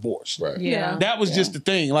get a divorce. Right. Yeah. That was just the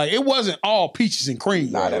thing. Like, it wasn't all peaches and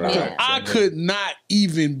cream. Not at all. Yeah. I could not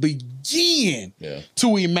even begin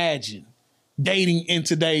to imagine dating in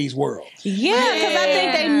today's world. Yeah, because I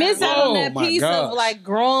think they miss out on Oh, that my piece gosh. of like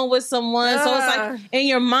growing with someone. So it's like in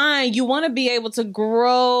your mind, you want to be able to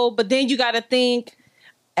grow, but then you got to think,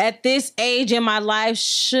 at this age in my life,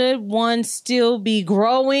 should one still be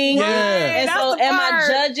growing? Yeah. And That's so the am I part.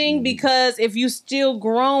 judging because if you still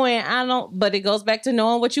growing, but it goes back to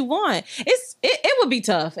knowing what you want. It would be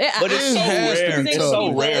tough. But it's It so has to rare. be It's tough.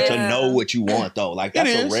 so rare to Yeah. know what you want, though. Like, that's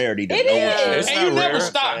It a is. rarity to It know is. what you want. It's And not you never rare.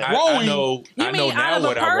 stop I growing. know You mean now out of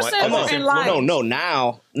what a I want. person I'm or just in influenced. life? No,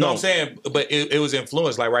 now. No, I'm saying, but it was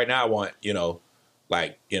influenced. Like right now, I want,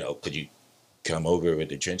 could you come over with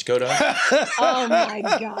the trench coat on? Oh my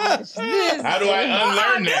gosh. How do I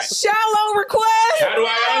unlearn that? Shallow request. How do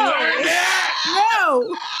I unlearn that?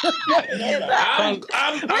 No.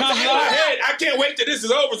 I'm in my head. I can't wait till this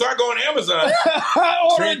is over so I go on Amazon. I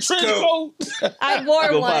ordered a Trench trench coat. coat. I wore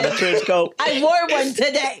Go find a one. trench coat. I wore one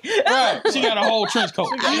today. Right. She got a whole trench coat.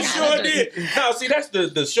 You sure did. No, see, that's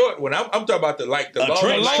the short one. I'm talking about the long, trench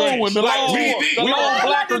The long one, the like long, TV. the long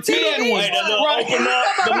black or tan one. Wait,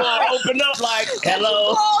 the one open up like,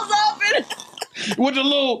 hello. Clothes open. With the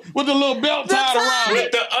little belt tied around with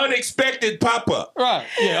it. the unexpected pop up. Right.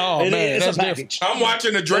 Yeah. Oh, man. It's That's a different. package. I'm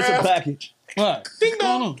watching the It's a draft. package. Right. Ding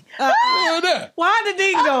dong. Who is that? Why the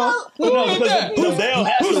ding dong? Who is that? Because they'll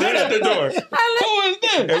have Who's to that at the door? Who is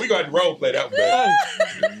Hey, that? we got to role play that one,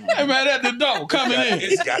 baby. Hey, man, at the door coming in.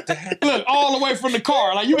 It's got to happen. Look, all the way from the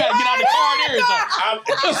car. Like, you got to get out the car and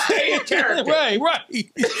everything. I'm stay in character. Right.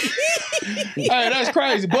 Hey, that's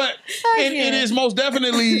crazy. But it is most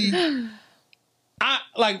definitely,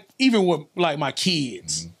 even with like my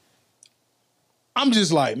kids, I'm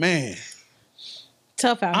just like, man,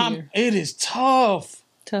 Tough out here. it is tough.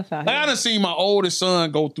 Tough out Like, I here. done seen my oldest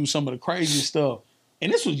son go through some of the craziest stuff.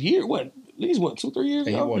 And this was at least 2-3 years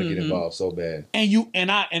And you ago? want to get involved so bad.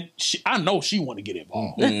 I know she want to get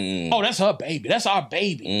involved. Mm-hmm. Oh, that's her baby. That's our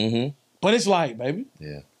baby. Mm-hmm. But it's like, baby,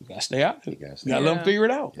 Yeah. you gotta stay out. You gotta gotta let them figure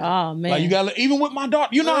it out. Oh man. Like, you gotta, even with my daughter,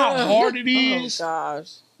 you know how hard it Oh is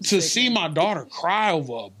gosh. to see my daughter cry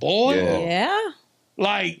over a boy. Yeah. Yeah.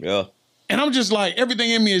 Like, Yeah. and I'm just like, everything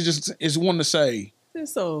in me is wanting to say,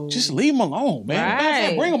 It's so just leave him alone, man. Matter of fact,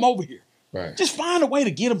 Right. bring him over here. Right. Just find a way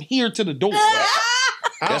to get him here to the door.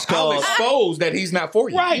 That's I'll called- expose that he's not for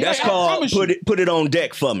you. Right. That's I called promise you. put it on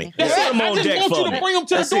deck for me. That's Put it. him I on just deck want for you to me. bring him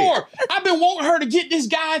to That's the door. I've been wanting her to get this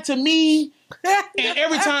guy to me, and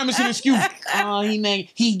every time it's an excuse. Oh,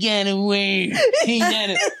 he got away. He got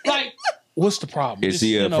it. Like, what's the problem? Is Just,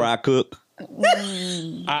 he a fry cook?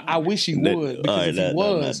 I wish he would, because if he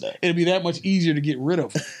was, it'd be that much easier to get rid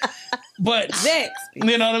of him. But Next.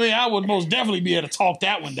 you know what I mean? I would most definitely be able to talk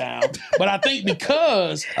that one down. But I think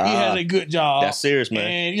because he has a good job, That's serious,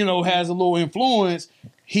 man. and has a little influence,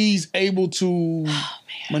 he's able to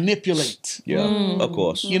manipulate. Yeah, of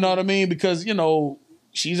course. You know what I mean? Because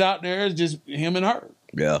she's out there, it's just him and her.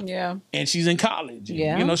 Yeah. yeah. And she's in college. And,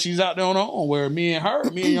 Yeah. she's out there on her own. Where me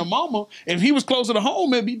and your mama, if he was closer to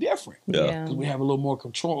home, it'd be different. Yeah. Because we have a little more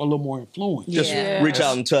control, a little more influence. Just Yeah. reach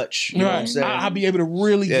out and touch. You know what I'm Right. saying? I'll be able to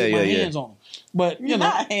really get my Yeah. hands on him. But,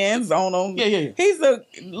 Not hands on him. Yeah. He's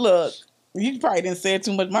look. You probably didn't say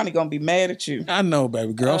too much. Money gonna be mad at you. I know,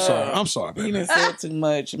 baby girl. I'm sorry, You baby. didn't say too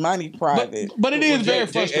much. Money private. But it is very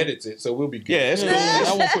Jay frustrating. edits it, so we'll be good. Yeah, it's cool. Yeah,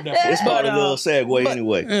 I won't put that. It's probably a little segue but-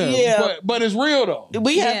 anyway. Yeah. But it's real though.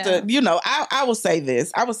 We have Yeah. to, I will say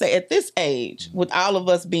this. I would say at this age, with all of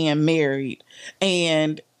us being married,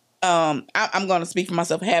 and I'm going to speak for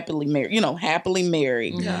myself, happily married. Happily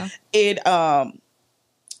married. Yeah. It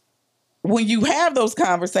when you have those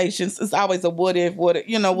conversations, it's always a what if, whatever.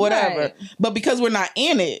 Right. But because we're not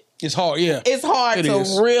in it, It's hard, yeah. it's hard It to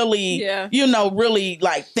is. really, Yeah. really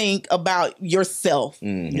like think about yourself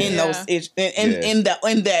Mhm. in Yeah. those in Yes.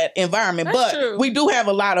 in that environment. That's But true. we do have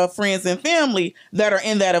a lot of friends and family that are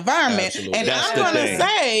in that environment. Absolutely. And That's I'm the gonna thing.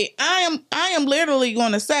 say, I am literally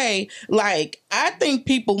gonna say, like, I think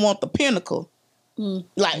people want the pinnacle.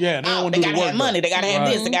 Like, Yeah, they don't wanna they do the gotta work, have money, though. they gotta have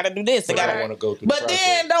this, they gotta do this, they I gotta. don't want to go through the But process.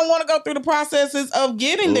 then don't want to go through the processes of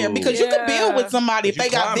getting there, Ooh. because you could build with somebody if You they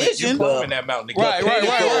got climbing- vision You climbing that mountain to get Right,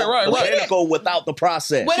 there. right. Pinnacle without the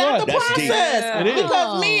process. without the That's deep. process. Yeah. It is.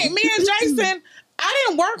 Because me and Jason, I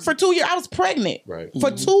didn't work for 2 years. I was pregnant Right.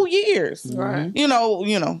 for 2 years. Right. You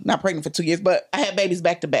know, not pregnant for 2 years, but I had babies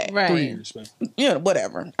back to back. Right. 3 years, man.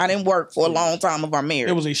 Whatever. I didn't work for a long time of our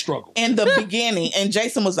marriage. It was a struggle. in the beginning, and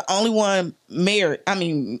Jason was the only one married. I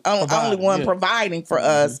mean, only one yeah. providing for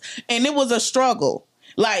us, and it was a struggle.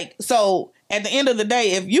 Like, so at the end of the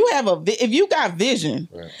day, if you have if you got vision,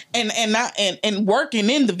 Right. and working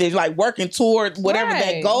in the vision, like working toward whatever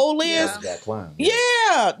that Right. goal is, Yeah. You gotta climb.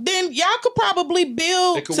 yeah, then y'all could probably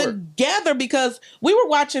build It could work. together, because we were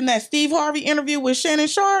watching that Steve Harvey interview with Shannon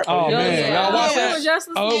Sharp. Oh, Yeah. man. Yeah. Y'all watch Yeah. that?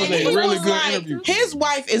 Justin Oh, it was Smith. a He really was good like, interview. his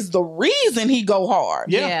wife is the reason he go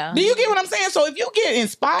hard. Yeah. Do you get what I'm saying? So if you get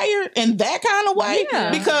inspired in that kind of way,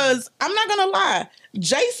 Yeah. because I'm not gonna lie,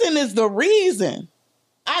 Jason is the reason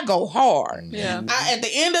I go hard. Yeah. At the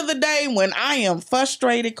end of the day, when I am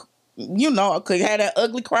frustrated, I could have that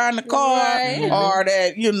ugly cry in the car, Right. or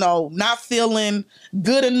that, not feeling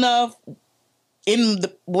good enough in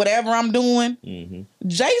whatever I'm doing.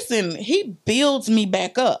 Jason, he builds me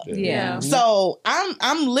back up. Yeah. So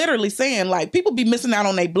I'm literally saying, like, people be missing out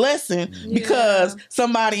on their blessing because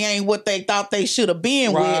somebody ain't what they thought they should have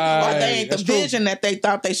been with, or Right. they ain't the That's true. vision that they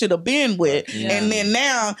thought they should have been with. Yeah. And then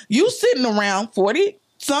now you sitting around 40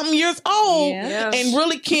 something years old Yeah. and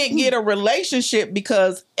really can't get a relationship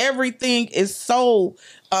because everything is so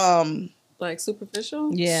Like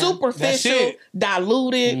superficial. Yeah. That's superficial, it.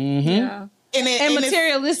 diluted, Yeah. and And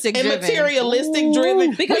materialistic and driven. materialistic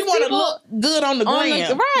driven. Because We want to people- look good on the On the-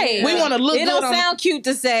 gram. right. We want to look It good don't on sound cute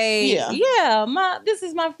to say, Yeah. this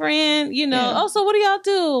is my friend, Yeah. Oh, so what do y'all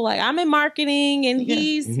do? Like, I'm in marketing and Yeah.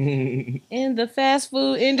 he's in the fast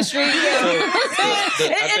food industry.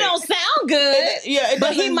 It don't sound good. Yeah, it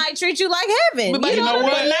But he doesn't- might treat you like heaven. But, you know what I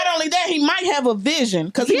but mean? not only that, he might have a vision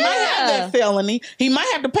because he might have Yeah. that felony. He might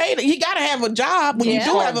have to pay. He got to have a job when you Yeah.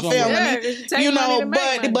 do have a Yeah, felony. Yeah, 'cause you take money to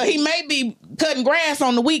make money. but he may be cutting grass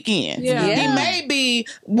on the weekend. Yeah. Yeah. He may be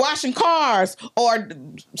washing cars or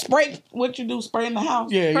spray. What you do? Spray in the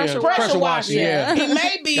house. Yeah, Pressure yeah. Pressure washing. washing. Yeah. He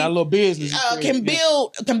may be Got a little business. can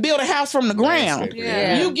build a house from the ground. Landscaper.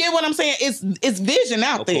 Yeah. You get what I'm saying? It's vision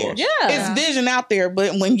out Of there. course. Yeah. It's vision out there.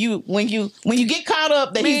 But when you get caught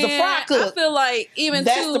up that he's the fry I cook, feel like even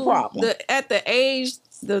That's to the problem. at the age,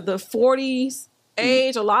 the 40s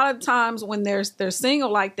age, a lot of times when they're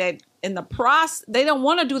single like that, in the process, they don't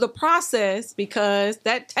want to do the process because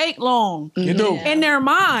that take long You do. Yeah. in their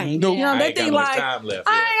mind. Do. You know, I they ain't got think much like, time left.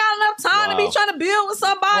 I ain't got enough time to Wow. be trying to build with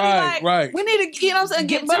somebody. Right, like, right. we need to, I'm saying,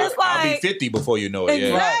 but it's I'll be like, 50 before you know it. Yeah.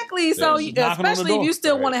 exactly. So, Yeah. Knocking on the especially if door. you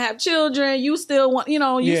still Right. want to have children, you still want, you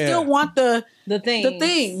Yeah. still want the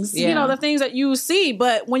things, Yeah. the things that you see.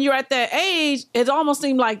 But when you're at that age, it almost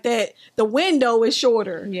seems like that the window is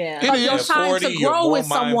shorter. Yeah. It Of is. your At time to grow with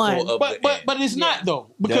someone. But it's not though,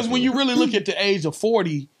 because when you really look at the age of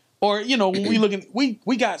 40, or when we look at we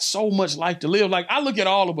got so much life to live. Like I look at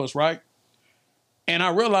all of us, right, and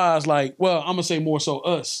I realize, like, well, I'm gonna say more so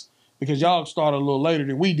us because y'all started a little later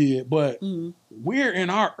than we did, but we're in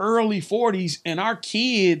our early 40s and our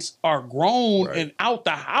kids are grown Right. and out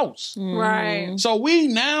the house. Right. So we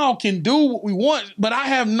now can do what we want, but I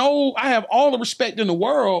have all the respect in the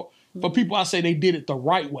world for people. I say they did it the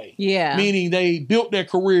right way. Yeah. Meaning they built their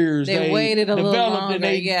careers. They waited a little developed, longer, and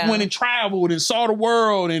they yeah. went and traveled and saw the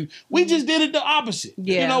world. And we just did it the opposite.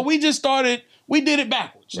 Yeah. We did it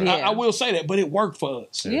backwards. Yeah. I will say that, but it worked for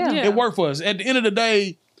us. Yeah. Yeah. It worked for us. At the end of the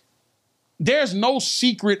day, there's no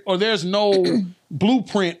secret or there's no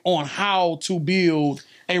blueprint on how to build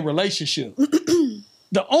a relationship.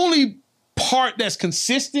 The only part that's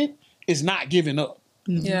consistent is not giving up.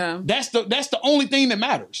 Yeah. That's the only thing that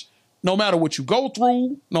matters. No matter what you go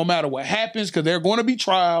through, no matter what happens, because there are going to be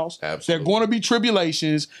trials, Absolutely. there are going to be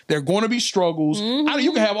tribulations, there are going to be struggles. You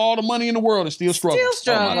can have all the money in the world and still struggle. Still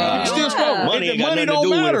struggle. You still struggle. Money ain't got Money nothing to don't do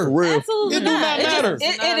with it matter. for real. Absolutely It do not. not It just- matter.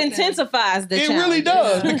 It intensifies the It challenge. really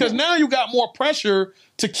does because now you got more pressure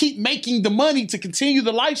to keep making the money to continue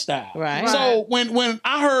the lifestyle. Right. So when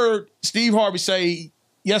I heard Steve Harvey say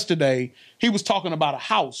yesterday, he was talking about a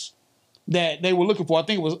house that they were looking for. I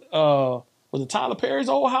think it was it Tyler Perry's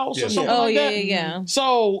old house or Yes. something Oh, like yeah, that? yeah.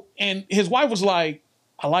 So, and his wife was like,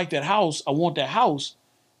 I like that house. I want that house.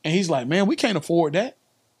 And he's like, man, we can't afford that.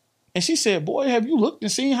 And she said, boy, have you looked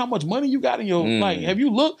and seen how much money you got in your, like, have you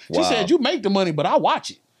looked? She Wow. said, you make the money, but I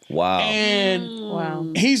watch it. Wow. And Wow.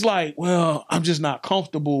 he's like, well, I'm just not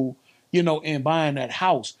comfortable, in buying that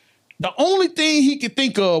house. The only thing he could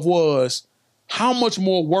think of was, how much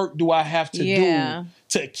more work do I have to Yeah.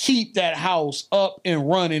 do to keep that house up and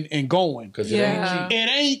running and going? Because it ain't Yeah. cheap. It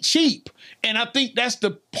ain't cheap. And I think that's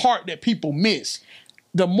the part that people miss.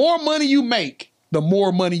 The more money you make, the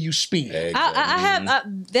more money you spend. I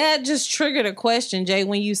have that just triggered a question, Jay,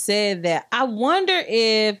 when you said that. I wonder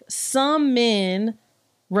if some men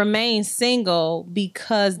remain single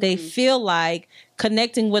because they feel like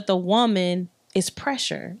connecting with a woman is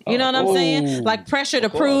pressure. You know what I'm saying? Like pressure to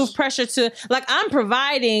prove, pressure to, like, I'm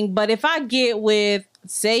providing, but if I get with,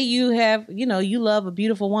 say you have, you love a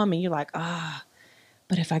beautiful woman, you're like,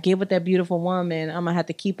 but if I get with that beautiful woman, I'm gonna have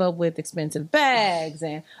to keep up with expensive bags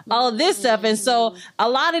and all of this stuff. And so a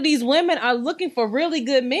lot of these women are looking for really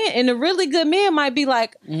good men, and the really good men might be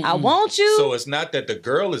like, I want you. So it's not that the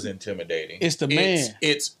girl is intimidating. It's the man.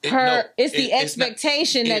 It's the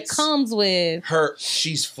expectation that comes with her.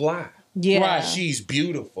 She's fly. Yeah. Right. She's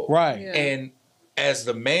beautiful. Right. Yeah. And as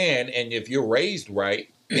the man, and if you're raised right,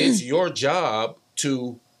 it's your job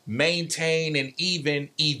to maintain and even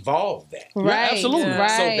evolve that. Right. absolutely. Right.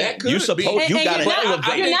 So that could You be. supposed you And got you're to not-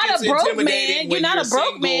 elevate. you're not it's a broke intimidating man. when You're not a broke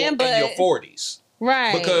single man, in but- your 40s.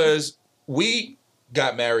 right. Because we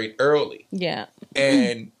got married early, yeah.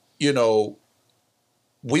 and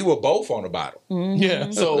we were both on the bottom.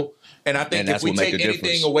 Yeah. So, and I think And if that's we what make take the anything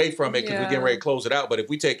difference. away from it, because we're Yeah. getting ready to close it out, but if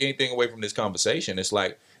we take anything away from this conversation, it's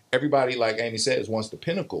like everybody, like Amy says, wants the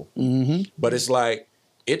pinnacle. Mm-hmm. But it's like,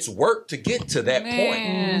 it's work to get to that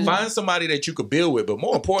Man. point. Find somebody that you could build with. But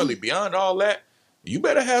more importantly, beyond all that, you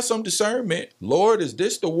better have some discernment. Lord, is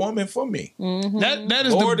this the woman for me? That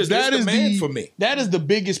is Lord, the is this that the is man the for me? That is the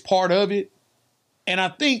biggest part of it, and I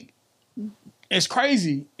think it's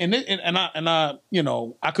crazy. And I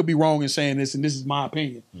I could be wrong in saying this, and this is my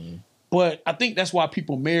opinion, but I think that's why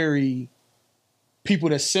people marry people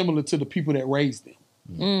that's similar to the people that raised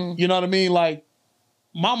them. You know what I mean? Like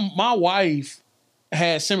my wife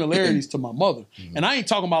had similarities to my mother, and I ain't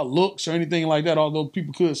talking about looks or anything like that. Although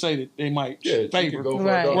people could say that they might Yeah, she favor, could go for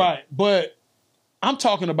Right. a dog. right? But I'm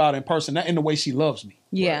talking about in person, not in the way she loves me.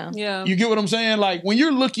 Yeah. Yeah. You get what I'm saying? Like when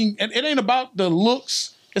you're looking, and it ain't about the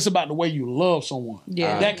looks, it's about the way you love someone.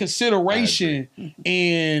 Yeah. That consideration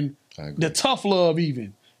and I agree. the tough love,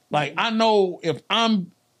 even. Like I know if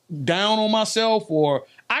I'm down on myself or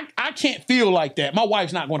I can't feel like that, my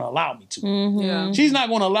wife's not going to allow me to. Yeah. She's not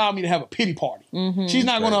going to allow me to have a pity party. She's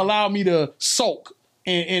not going to allow me to sulk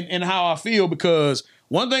in how I feel, because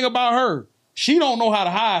one thing about her, she don't know how to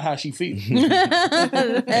hide how she feels.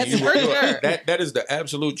 That's for sure. That is the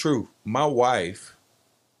absolute truth. My wife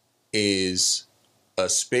is a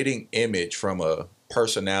spitting image from a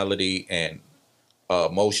personality and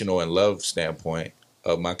emotional and love standpoint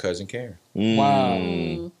of my cousin Karen.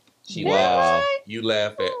 Wow. She Wow. laughs. You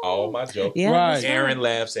laugh at all my jokes. Yeah. Right. Karen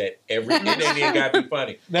laughs at everything. It ain't even got to be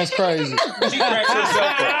funny. That's crazy. She cracks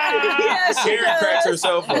herself up. Karen cracks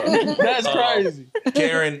herself up. That's crazy.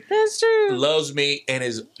 Karen That's true. loves me and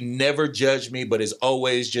has never judged me, but has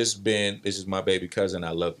always just been, this is my baby cousin,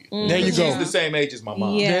 I love you. There you She's go. the same age as my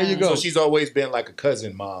mom. Yeah. There you go. So she's always been like a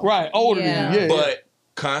cousin mom. Right, older Yeah. than you. Yeah. But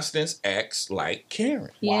Constance acts like Karen.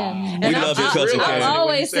 Yeah. We And love I've- your cousin I've Karen.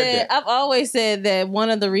 always said that one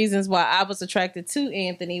of the reasons why I was attracted to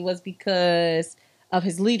Anthony was because of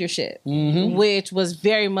his leadership, which was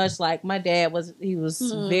very much like my dad was. He was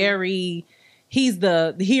very. He's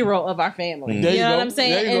the hero of our family. There You you know go. what I'm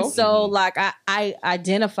saying? There you And go. so, like, I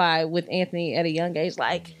identify with Anthony at a young age.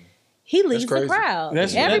 Like, he leads the crazy. crowd.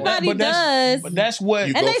 That's- Everybody but that's- does. But that's what.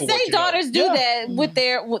 You And go they for say what you know. daughters do Yeah. that with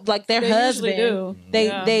their They husband. usually do. They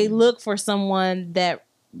Yeah. they look for someone that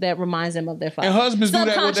reminds them of their father. And husbands do that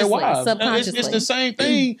with their Subconsciously, wives. It's subconsciously. the same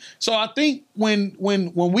thing. So I think when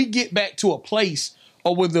we get back to a place,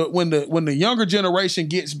 or when the younger generation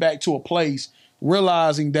gets back to a place,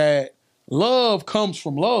 realizing that love comes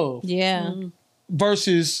from love Yeah.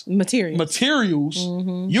 versus Material. materials,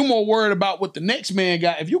 you're more worried about what the next man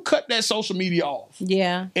got. If you cut that social media off,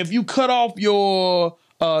 Yeah. if you cut off your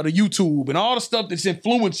the YouTube and all the stuff that's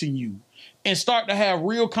influencing you, and start to have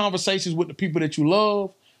real conversations with the people that you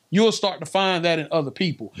love, you'll start to find that in other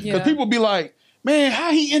people. Because Yeah. people be like, man,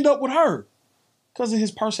 how he end up with her? Because of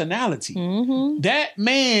his personality. That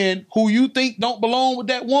man who you think don't belong with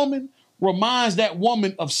that woman reminds that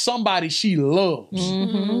woman of somebody she loves.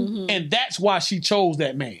 And that's why she chose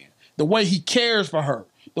that man. The way he cares for her,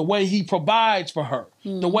 the way he provides for her,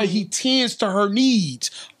 the way he tends to her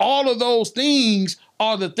needs. All of those things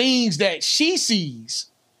are the things that she sees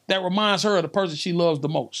that reminds her of the person she loves the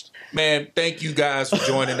most. Man, thank you guys for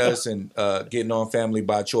joining us and getting on Family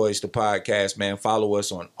by Choice, the podcast, man. Follow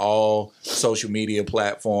us on all social media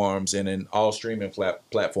platforms and in all streaming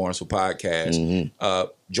platforms for podcasts.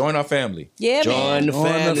 Join our family. Yeah, Join man. the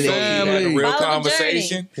family. Had a real Follow the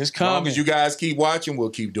conversation. It's As long coming. as you guys keep watching, we'll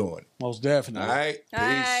keep doing it. Most definitely. All right? All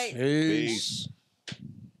right. Peace.